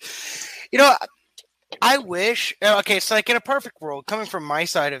kid. I wish, so like in a perfect world, coming from my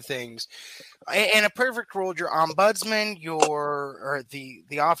side of things, in a perfect world, your ombudsman, or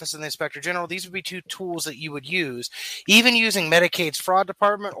the office of the inspector general, these would be two tools that you would use, even using Medicaid's fraud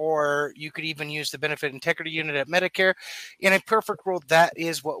department, or you could even use the benefit integrity unit at Medicare. In a perfect world, that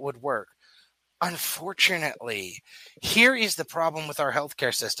is what would work. Unfortunately, here is the problem with our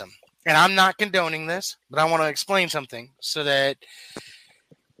healthcare system. And I'm not condoning this, but I want to explain something so that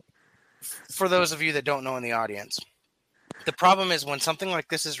for those of you that don't know in the audience, the problem is when something like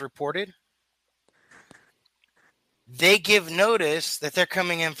this is reported, they give notice that they're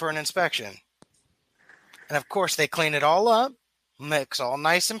coming in for an inspection. And of course, they clean it all up, mix all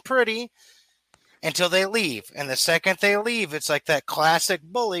nice and pretty until they leave. And the second they leave, it's like that classic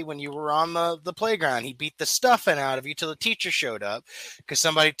bully when you were on the playground. He beat the stuffing out of you till the teacher showed up because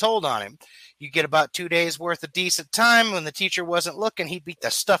somebody told on him. You get about 2 days worth of decent time. When the teacher wasn't looking, he beat the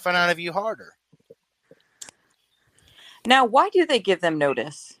stuffing out of you harder. Now, why do they give them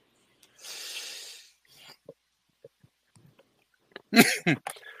notice?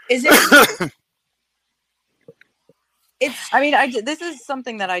 Is it? This is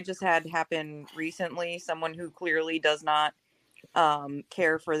something that I just had happen recently. Someone who clearly does not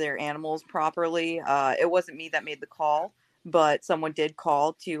care for their animals properly. It wasn't me that made the call, but someone did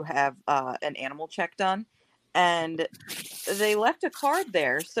call to have an animal check done, and they left a card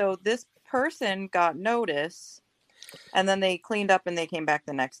there. So this person got notice, and then they cleaned up and they came back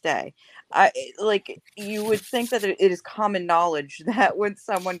the next day. You would think that it is common knowledge that when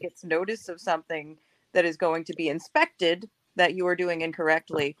someone gets notice of something that is going to be inspected that you are doing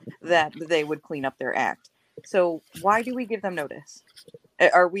incorrectly, that they would clean up their act. So why do we give them notice?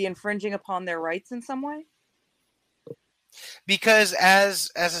 Are we infringing upon their rights in some way? Because as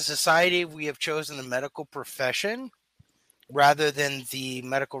a society, we have chosen the medical profession rather than the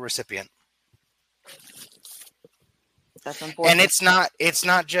medical recipient. That's unfortunate. And it's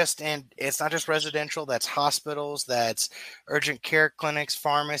not just residential. That's hospitals. That's urgent care clinics,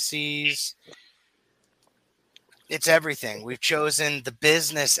 pharmacies. It's everything. We've chosen the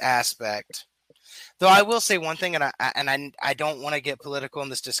business aspect. Though I will say one thing, and I don't want to get political in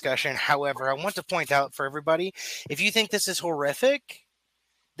this discussion. However, I want to point out for everybody, if you think this is horrific,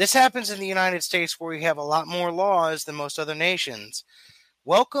 this happens in the United States where we have a lot more laws than most other nations.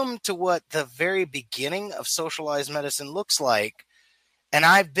 Welcome to what the very beginning of socialized medicine looks like. And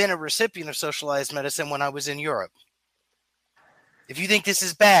I've been a recipient of socialized medicine when I was in Europe. If you think this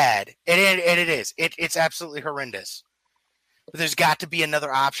is bad, and it is, it's absolutely horrendous. But there's got to be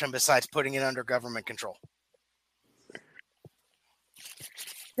another option besides putting it under government control.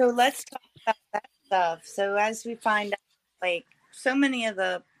 So let's talk about that stuff. So as we find out, like so many of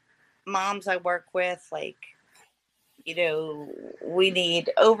the moms I work with, like, we need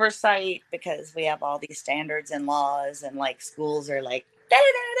oversight because we have all these standards and laws, and like schools are like, da, da,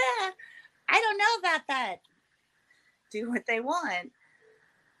 da, da. I don't know about that. Do what they want.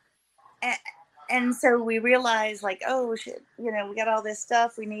 And so we realize, like, oh shit, we got all this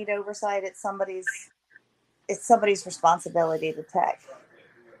stuff. We need oversight. It's somebody's responsibility to tech.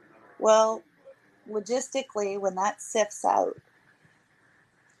 Well, logistically, when that sifts out,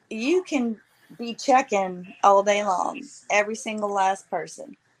 you can be checking all day long, every single last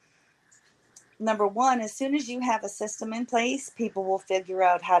person. Number one, as soon as you have a system in place, people will figure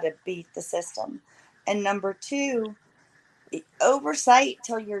out how to beat the system. And number two, oversight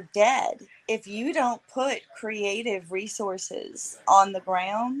till you're dead. If you don't put creative resources on the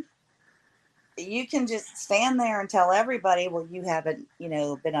ground, you can just stand there and tell everybody, well, you haven't,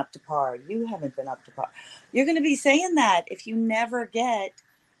 been up to par. You haven't been up to par. You're going to be saying that if you never get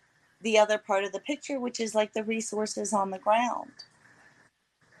the other part of the picture, which is like the resources on the ground.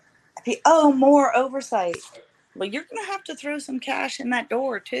 Oh, more oversight. Well, you're going to have to throw some cash in that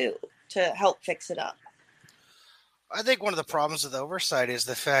door too to help fix it up. I think one of the problems with oversight is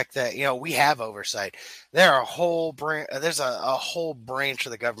the fact that, we have oversight. There's a whole branch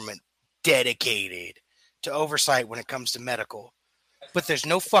of the government dedicated to oversight when it comes to medical, but there's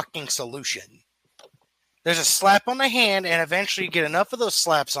no fucking solution. There's a slap on the hand, and eventually you get enough of those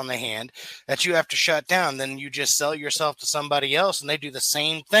slaps on the hand that you have to shut down. Then you just sell yourself to somebody else, and they do the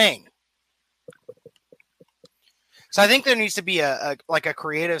same thing. So I think there needs to be a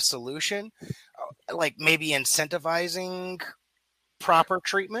creative solution, like maybe incentivizing proper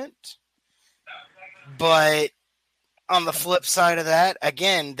treatment. But on the flip side of that,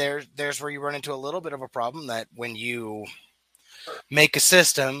 again, there's where you run into a little bit of a problem that when you make a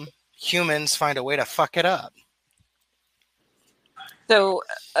system, humans find a way to fuck it up. So,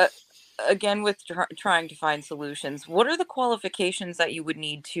 again, with trying to find solutions, what are the qualifications that you would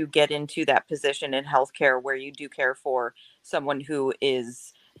need to get into that position in healthcare where you do care for someone who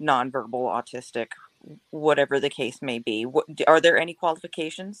is nonverbal, autistic, whatever the case may be? Are there any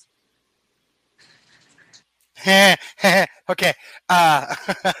qualifications? Okay. Yeah,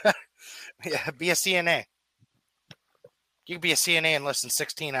 be a CNA. You can be a CNA in less than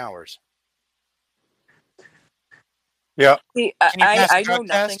 16 hours. Yeah. See, Can you pass I the drug know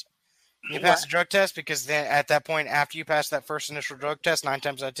nothing. test? Can you pass the drug test? Because then at that point, after you pass that first initial drug test, 9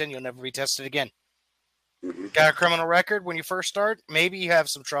 times out of 10, you'll never be tested again. Got a criminal record when you first start? Maybe you have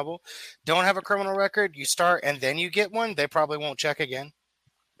some trouble. Don't have a criminal record, you start and then you get one, they probably won't check again.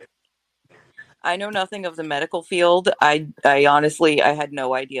 I know nothing of the medical field. I honestly, I had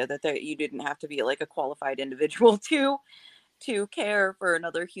no idea that you didn't have to be like a qualified individual to care for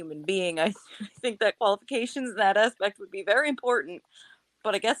another human being. I think that qualifications in that aspect would be very important,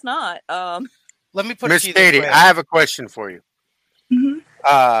 but I guess not. Let me put Miss it to you this Katie, way. I have a question for you.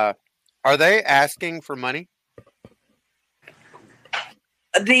 Mm-hmm. Are they asking for money?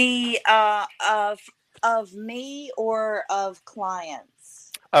 The of me or of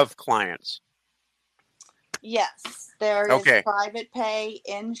clients? Of clients. Yes, there is private pay,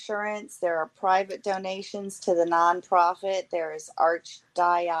 insurance. There are private donations to the nonprofit. There is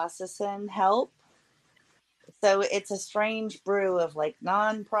archdiocesan help. So it's a strange brew of like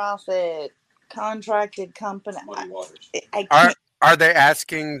nonprofit, contracted company. Are they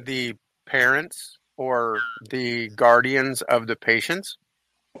asking the parents or the guardians of the patients?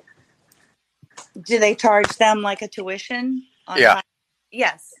 Do they charge them like a tuition? Yeah.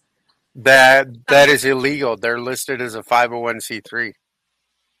 Yes. That is illegal. They're listed as a 501c3.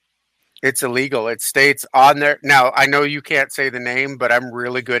 It's illegal. It states on there. Now, I know you can't say the name, but I'm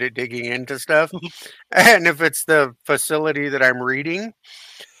really good at digging into stuff. And if it's the facility that I'm reading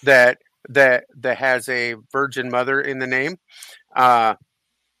that has a Virgin Mother in the name,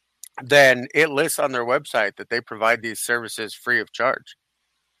 then it lists on their website that they provide these services free of charge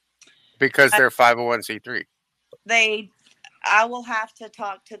because they're 501c3. I will have to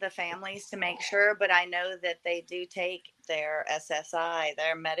talk to the families to make sure, but I know that they do take their SSI,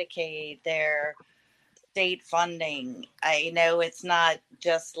 their Medicaid, their state funding. I know it's not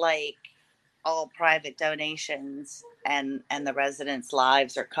just like all private donations and the residents'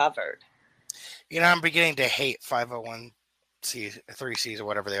 lives are covered. I'm beginning to hate 501c, 3Cs or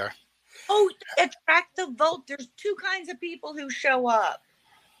whatever they are. Oh, attract the vote. There's two kinds of people who show up.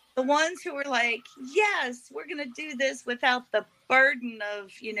 The ones who are like, yes, we're going to do this without the burden of,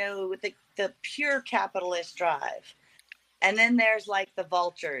 the pure capitalist drive. And then there's like the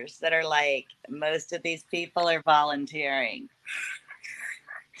vultures that are like, most of these people are volunteering.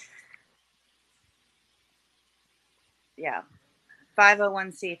 Yeah.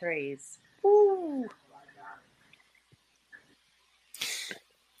 501c3s. Ooh.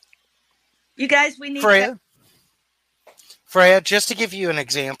 You guys, we need to. Freya, just to give you an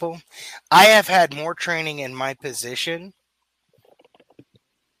example, I have had more training in my position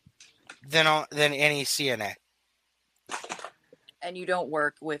than any CNA. And you don't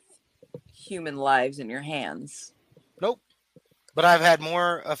work with human lives in your hands. Nope. But I've had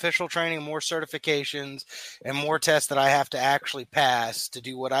more official training, more certifications, and more tests that I have to actually pass to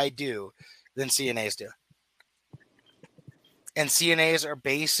do what I do than CNAs do. And CNAs are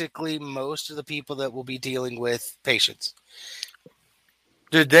basically most of the people that will be dealing with patients.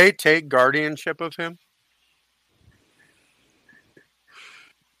 Did they take guardianship of him?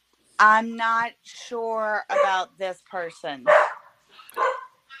 I'm not sure about this person.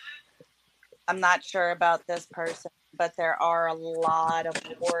 But there are a lot of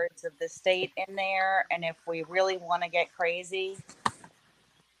wards of the state in there. And if we really want to get crazy,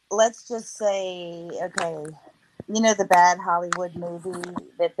 let's just say, okay, you know the bad Hollywood movie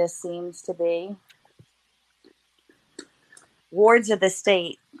that this seems to be? Wards of the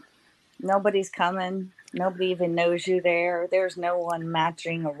state. Nobody's coming. Nobody even knows you there. There's no one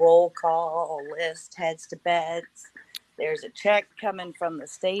matching a roll call list, heads to beds. There's a check coming from the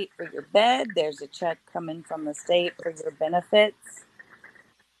state for your bed. There's a check coming from the state for your benefits.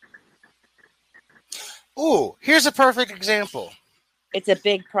 Ooh, here's a perfect example. It's a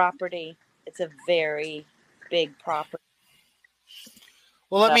big property. It's a very big property.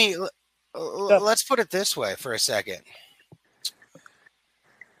 Well, let's put it this way for a second.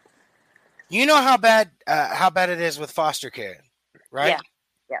 You know how bad it is with foster care, right? Yeah.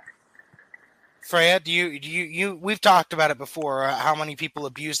 Freya, do you we've talked about it before, how many people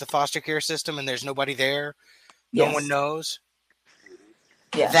abuse the foster care system and there's nobody there. No one knows.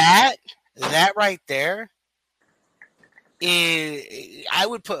 Yeah. That right there is, I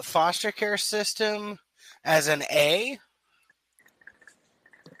would put foster care system as an A,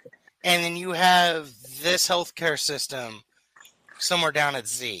 and then you have this healthcare system somewhere down at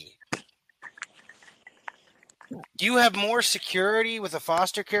Z. You have more security with a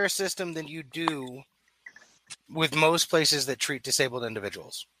foster care system than you do with most places that treat disabled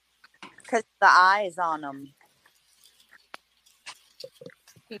individuals. Because the eyes on them.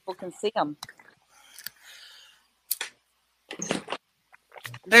 People can see them.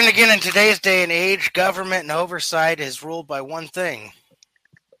 Then again, in today's day and age, government and oversight is ruled by one thing.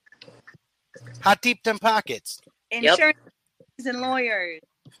 How deep them pockets? Insurance and lawyers.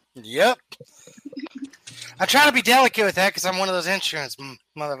 Yep. I try to be delicate with that because I'm one of those insurance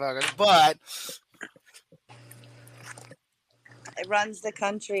motherfuckers, but it runs the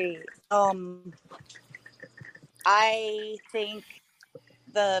country. I think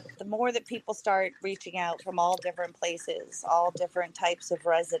the more that people start reaching out from all different places, all different types of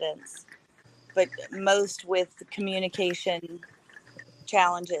residents, but most with communication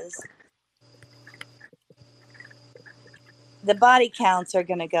challenges, the body counts are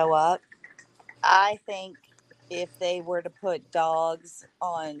going to go up. I think if they were to put dogs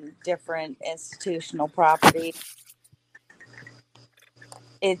on different institutional property,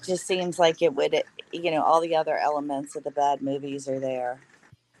 it just seems like it would, all the other elements of the bad movies are there.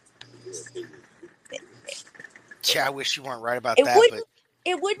 Yeah, I wish you weren't right about that. But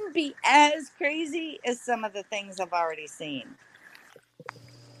it wouldn't be as crazy as some of the things I've already seen,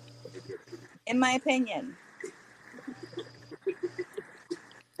 in my opinion,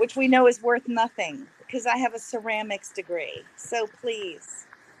 which we know is worth nothing because I have a ceramics degree. So please,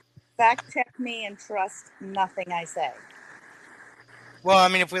 fact check me and trust nothing I say. Well, I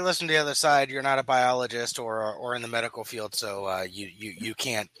mean, if we listen to the other side, you're not a biologist or in the medical field, so you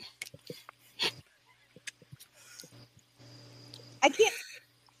can't. I can't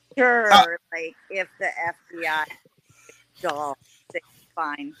sure, like, if the FBI dogs they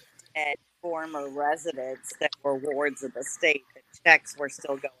find at former residents that were wards of the state, that checks were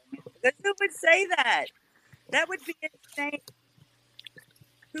still going in. Because who would say that? That would be insane.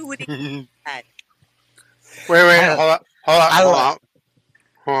 Who would even do that? Wait, hold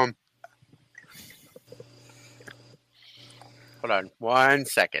on. Hold on 1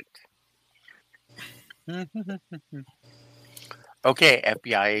 second. Okay,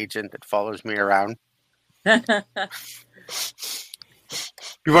 FBI agent that follows me around. You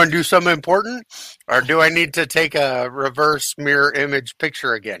want to do something important? Or do I need to take a reverse mirror image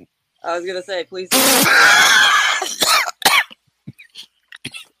picture again? I was going to say, please.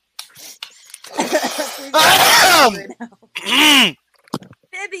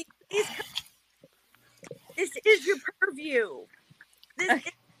 Bibby, please come. This is your purview. This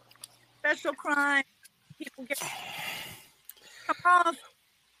is special crime. people get come off.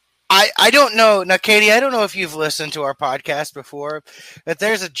 I don't know. Now, Katie, I don't know if you've listened to our podcast before, but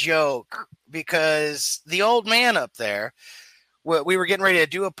there's a joke because the old man up there, we were getting ready to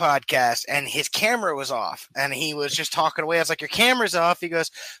do a podcast and his camera was off and he was just talking away. I was like, your camera's off. He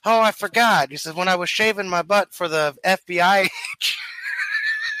goes, oh, I forgot. He says, when I was shaving my butt for the FBI.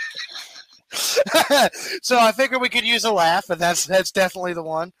 So I figured we could use a laugh, and that's definitely the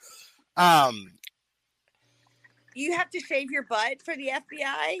one. You have to shave your butt for the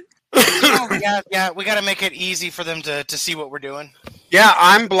FBI? Yeah, we got to make it easy for them to see what we're doing. Yeah,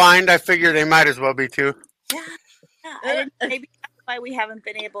 I'm blind. I figure they might as well be too. Yeah. Maybe that's why we haven't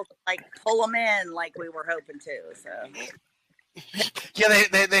been able to like pull them in like we were hoping to. So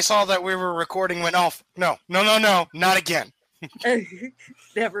yeah, they saw that we were recording. Went off. No, not again.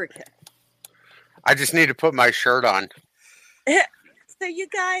 Never again. I just need to put my shirt on. So you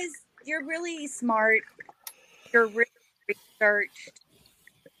guys, you're really smart. You're really researched.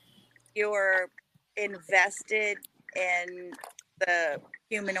 You're invested in the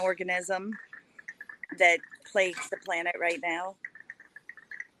human organism that plagues the planet right now.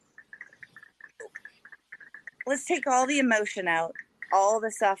 Let's take all the emotion out, all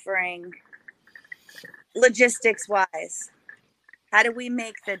the suffering, logistics wise. How do we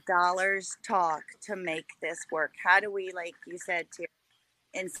make the dollars talk to make this work? How do we, like you said, to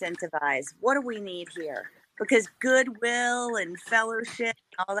incentivize? What do we need here? Because goodwill and fellowship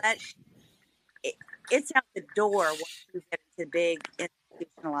and all that, it's out the door once you get into big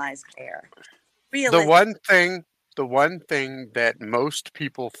institutionalized care. The one thing that most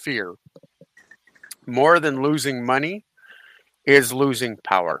people fear more than losing money is losing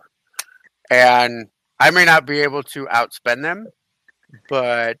power. And I may not be able to outspend them,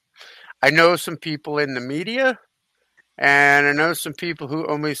 but I know some people in the media and I know some people who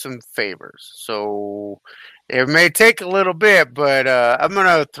owe me some favors. So it may take a little bit, but I'm going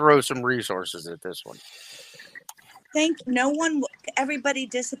to throw some resources at this one. Thank you. Everybody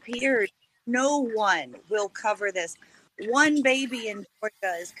disappeared. No one will cover this. One baby in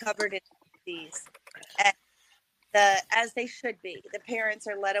Georgia is covered in disease. And as they should be. The parents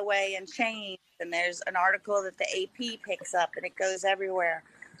are led away in chains, and there's an article that the AP picks up, and it goes everywhere.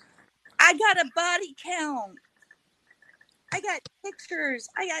 I got a body count. I got pictures.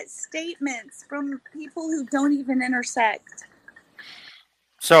 I got statements from people who don't even intersect.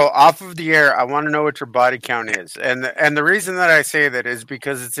 So off of the air, I want to know what your body count is. And the reason that I say that is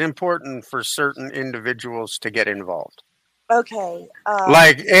because it's important for certain individuals to get involved. Okay.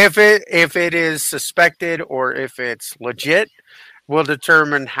 Like if it is suspected or if it's legit, will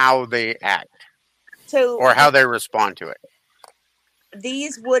determine how they act or how they respond to it.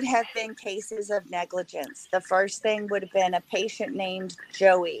 These would have been cases of negligence. The first thing would have been a patient named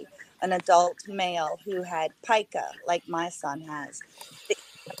Joey, an adult male who had pica, like my son has,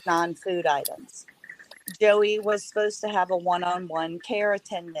 non-food items. Joey was supposed to have a one-on-one care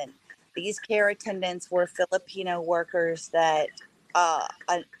attendant. These care attendants were Filipino workers that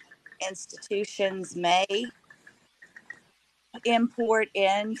institutions may import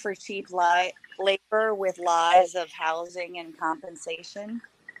in for cheap labor with lies of housing and compensation,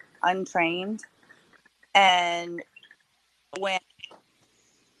 untrained. And when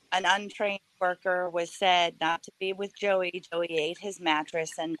an untrained worker was said not to be with Joey, Joey ate his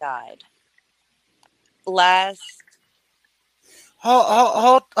mattress and died.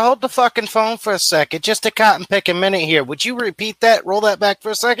 Hold the fucking phone for a second. Just a cotton picking minute here. Would you repeat that? Roll that back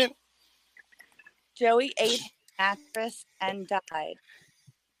for a second. Joey ate his mattress and died.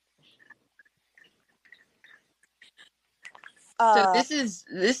 So this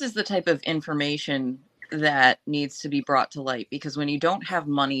is the type of information that needs to be brought to light, because when you don't have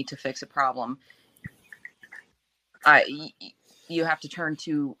money to fix a problem, you have to turn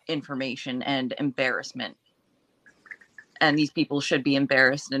to information and embarrassment. And these people should be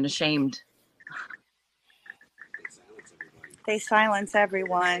embarrassed and ashamed. They silence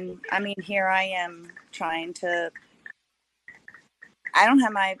everyone. I mean, here I am trying to... I don't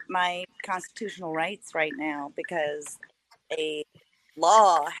have my constitutional rights right now because a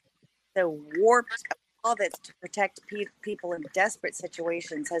law, the warped law that's to protect people in desperate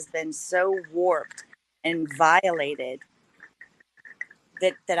situations has been so warped and violated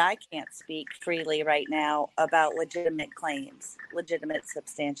that I can't speak freely right now about legitimate claims, legitimate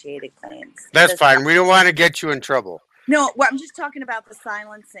substantiated claims. That's fine. We don't want to get you in trouble. No, well, I'm just talking about the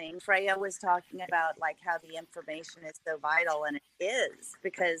silencing. Freya was talking about like how the information is so vital, and it is,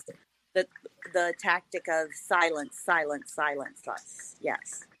 because the tactic of silence us.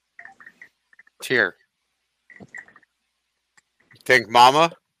 Yes. Here. Think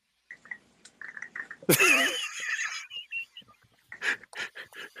mama?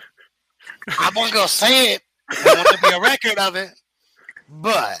 I wasn't gonna say it. I want to be a record of it,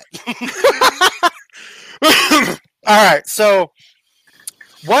 but All right, so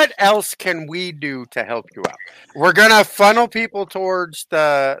what else can we do to help you out? We're gonna funnel people towards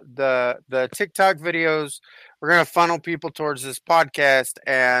the TikTok videos. We're gonna funnel people towards this podcast,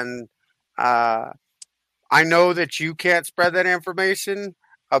 and uh, I know that you can't spread that information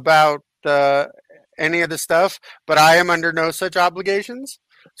about any of the stuff, but I am under no such obligations.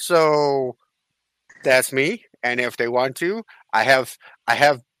 So that's me. And if they want to, I have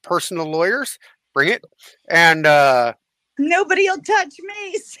personal lawyers. Bring it. And Nobody will touch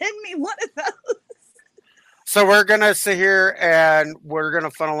me. Send me one of those. so we're gonna sit here and we're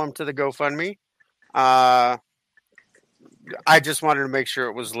gonna funnel them to the GoFundMe. Uh, I just wanted to make sure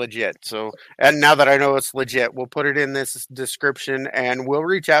it was legit. So, and now that I know it's legit, we'll put it in this description, and we'll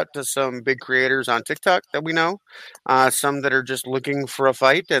reach out to some big creators on TikTok that we know, some that are just looking for a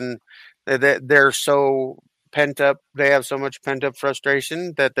fight, and they're so pent up. They have so much pent up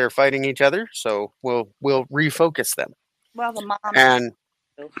frustration that they're fighting each other. So we'll refocus them. Well, the moms And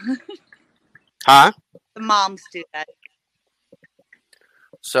do. huh? The moms do that.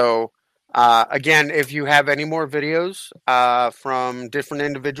 So, again, if you have any more videos from different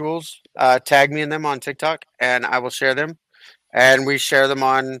individuals, tag me in them on TikTok and I will share them. And we share them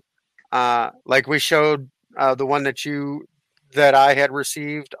on, like we showed the one that I had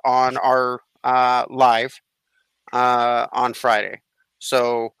received on our live on Friday.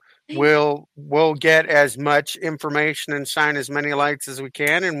 So we'll get as much information and shine as many lights as we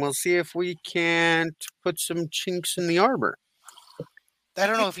can, and we'll see if we can't put some chinks in the armor. I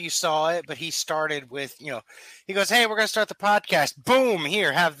don't know if you saw it, but he started with, he goes, "Hey, we're going to start the podcast. Boom,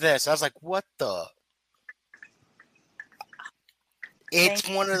 here, have this." I was like, what the? It's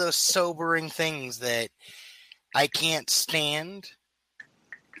one of those sobering things that I can't stand.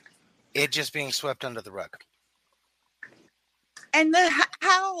 It just being swept under the rug. And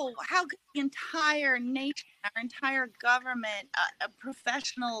how could the entire nation, our entire government,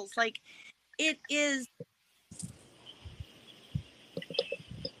 professionals, like, it is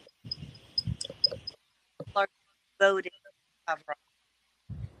voted to cover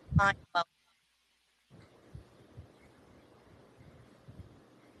up.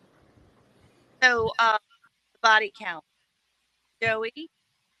 So, body count, Joey,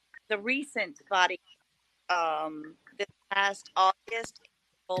 the recent body this past August,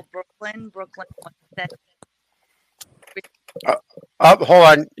 Brooklyn was Hold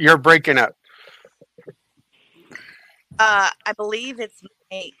on, you're breaking up. I believe it's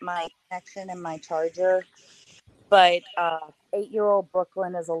my connection and my charger. But 8-year-old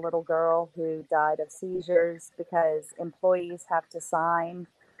Brooklyn is a little girl who died of seizures because employees have to sign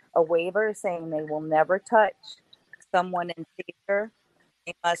a waiver saying they will never touch someone in seizure.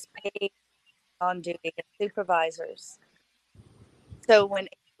 They must pay on duty as supervisors. So when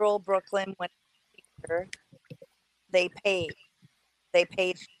 8-year-old Brooklyn went to seizure, they paid. They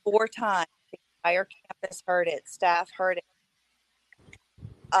paid 4 times. The entire campus heard it. Staff heard it.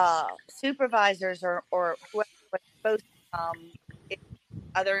 Supervisors or whoever was supposed to if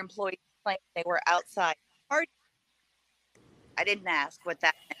other employees claimed they were outside partying. I didn't ask what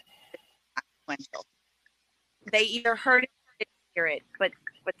that meant. They either heard it or didn't hear it, but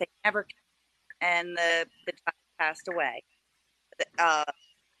they never came, and the child passed away.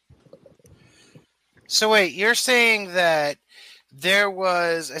 So wait, you're saying that there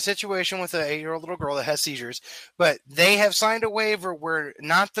was a situation with an 8-year-old little girl that has seizures, but they have signed a waiver where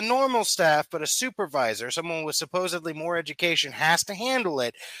not the normal staff, but a supervisor, someone with supposedly more education, has to handle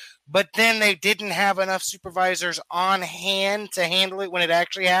it. But then they didn't have enough supervisors on hand to handle it when it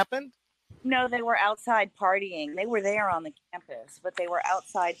actually happened? No, they were outside partying. They were there on the campus, but they were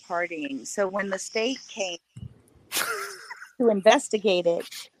outside partying. So when the state came to investigate it,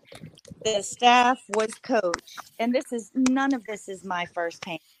 the staff was coached, and none of this is my first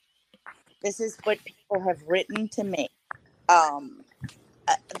hand. This is what people have written to me.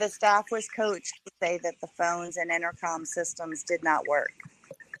 The staff was coached to say that the phones and intercom systems did not work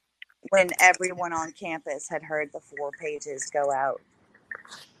when everyone on campus had heard the 4 pages go out.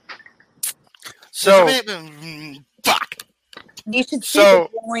 So, fuck. You should see the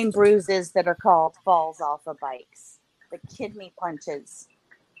groin bruises that are called falls off of bikes, the kidney punches.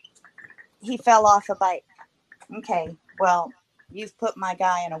 He fell off a bike. Okay, well, you've put my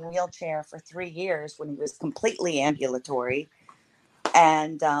guy in a wheelchair for 3 years when he was completely ambulatory,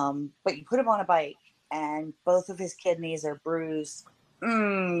 and but you put him on a bike, and both of his kidneys are bruised.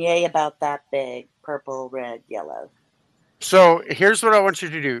 Yay, about that big, purple, red, yellow. So here's what I want you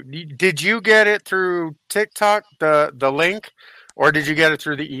to do. Did you get it through TikTok, the link, or did you get it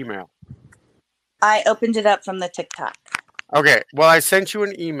through the email? I opened it up from the TikTok. Okay, well, I sent you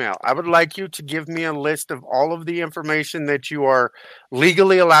an email. I would like you to give me a list of all of the information that you are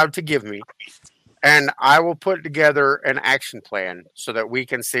legally allowed to give me, and I will put together an action plan so that we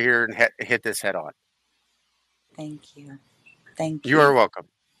can sit here and hit this head on. Thank you. Thank You you. are welcome.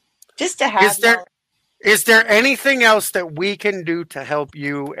 Just to have y'all. Is there anything else that we can do to help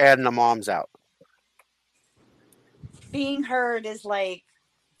you and the moms out? Being heard is like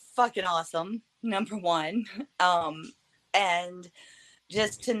fucking awesome, number one. And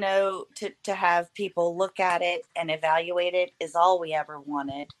just to know to have people look at it and evaluate it is all we ever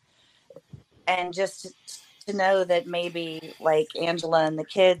wanted. And just to know that maybe like Angela and the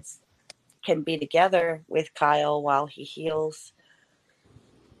kids can be together with Kyle while he heals.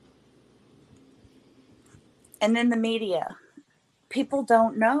 And then the media. People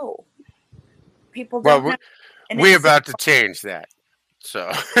don't know. People don't know. And we're about to change that.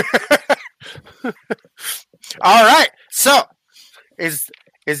 So, all right. So, is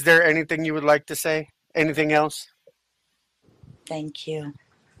there anything you would like to say? Anything else? Thank you.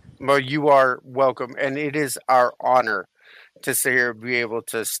 Well, you are welcome, and it is our honor to sit here and be able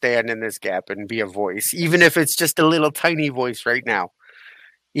to stand in this gap and be a voice, even if it's just a little tiny voice right now.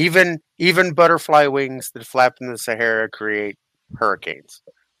 Even butterfly wings that flap in the Sahara create hurricanes.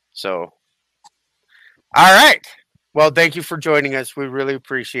 So, all right. Well, thank you for joining us. We really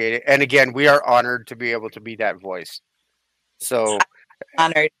appreciate it. And again, we are honored to be able to be that voice. So,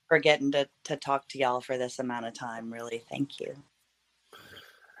 I'm honored for getting to talk to y'all for this amount of time. Really, thank you.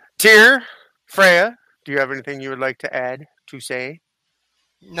 Tyr, Freya, do you have anything you would like to add, to say?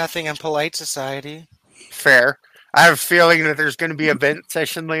 Nothing in polite society. Fair. I have a feeling that there's going to be a vent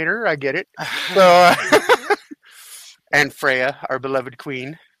session later. I get it. So, and Freya, our beloved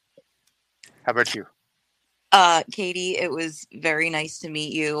queen. How about you? Katie, it was very nice to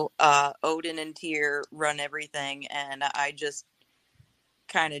meet you. Odin and Tyr run everything, and I just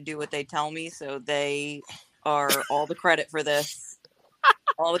kind of do what they tell me, so they are all the credit for this.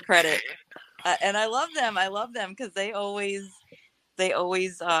 All the credit. And I love them. I love them because they always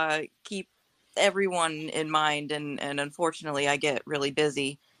keep everyone in mind, and unfortunately I get really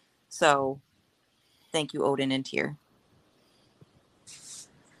busy. So thank you, Odin and Tyr.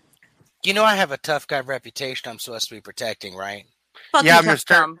 You know I have a tough guy reputation I'm supposed to be protecting, right? Fuck Yeah, you, Mr.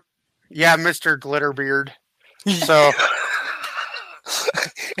 Tom. Yeah, Mr. Glitterbeard. So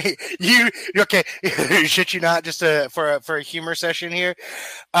you okay? Should you not just for a humor session here?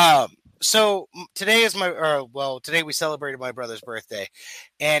 So today is today we celebrated my brother's birthday,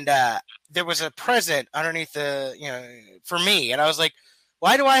 and there was a present underneath for me, and I was like,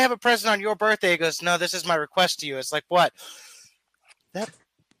 "Why do I have a present on your birthday?" He goes, "No, this is my request to you." It's like, what?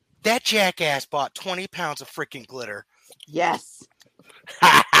 That jackass bought 20 pounds of freaking glitter. Yes.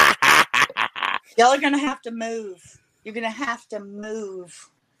 Y'all are going to have to move. You're going to have to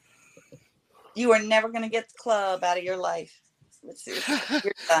move. You are never going to get the club out of your life. You're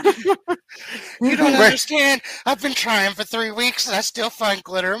done. You don't understand. I've been trying for 3 weeks and I still find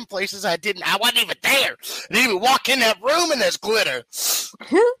glitter in places I wasn't even there. I didn't even walk in that room and there's glitter.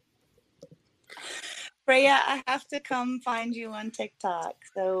 Freya, I have to come find you on TikTok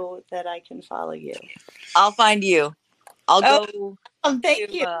so that I can follow you. I'll find you. I'll go.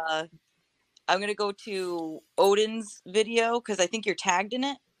 Thank you. I'm going to go to Odin's video because I think you're tagged in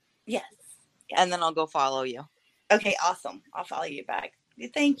it. Yes. And then I'll go follow you. Okay, awesome. I'll follow you back.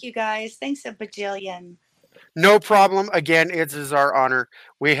 Thank you, guys. Thanks a bajillion. No problem. Again, it is our honor.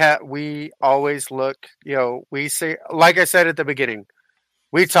 We always look, we say, like I said at the beginning,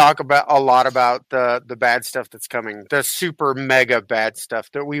 we talk about a lot about the bad stuff that's coming, the super mega bad stuff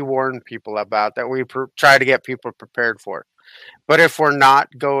that we warn people about, that we try to get people prepared for. But if we're not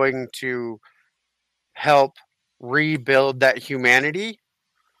going to help rebuild that humanity,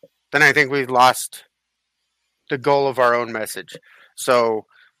 then I think we've lost the goal of our own message. So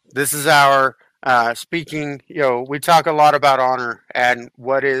this is our speaking. We talk a lot about honor, and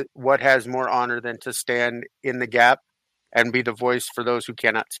what has more honor than to stand in the gap and be the voice for those who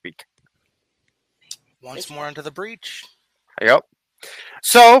cannot speak. Once more into the breach. Yep.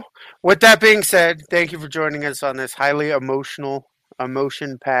 So, with that being said, thank you for joining us on this highly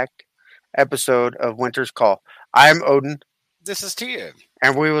emotion-packed episode of Winter's Call. I'm Odin. This is Tia.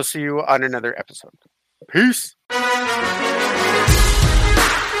 And we will see you on another episode. Peace.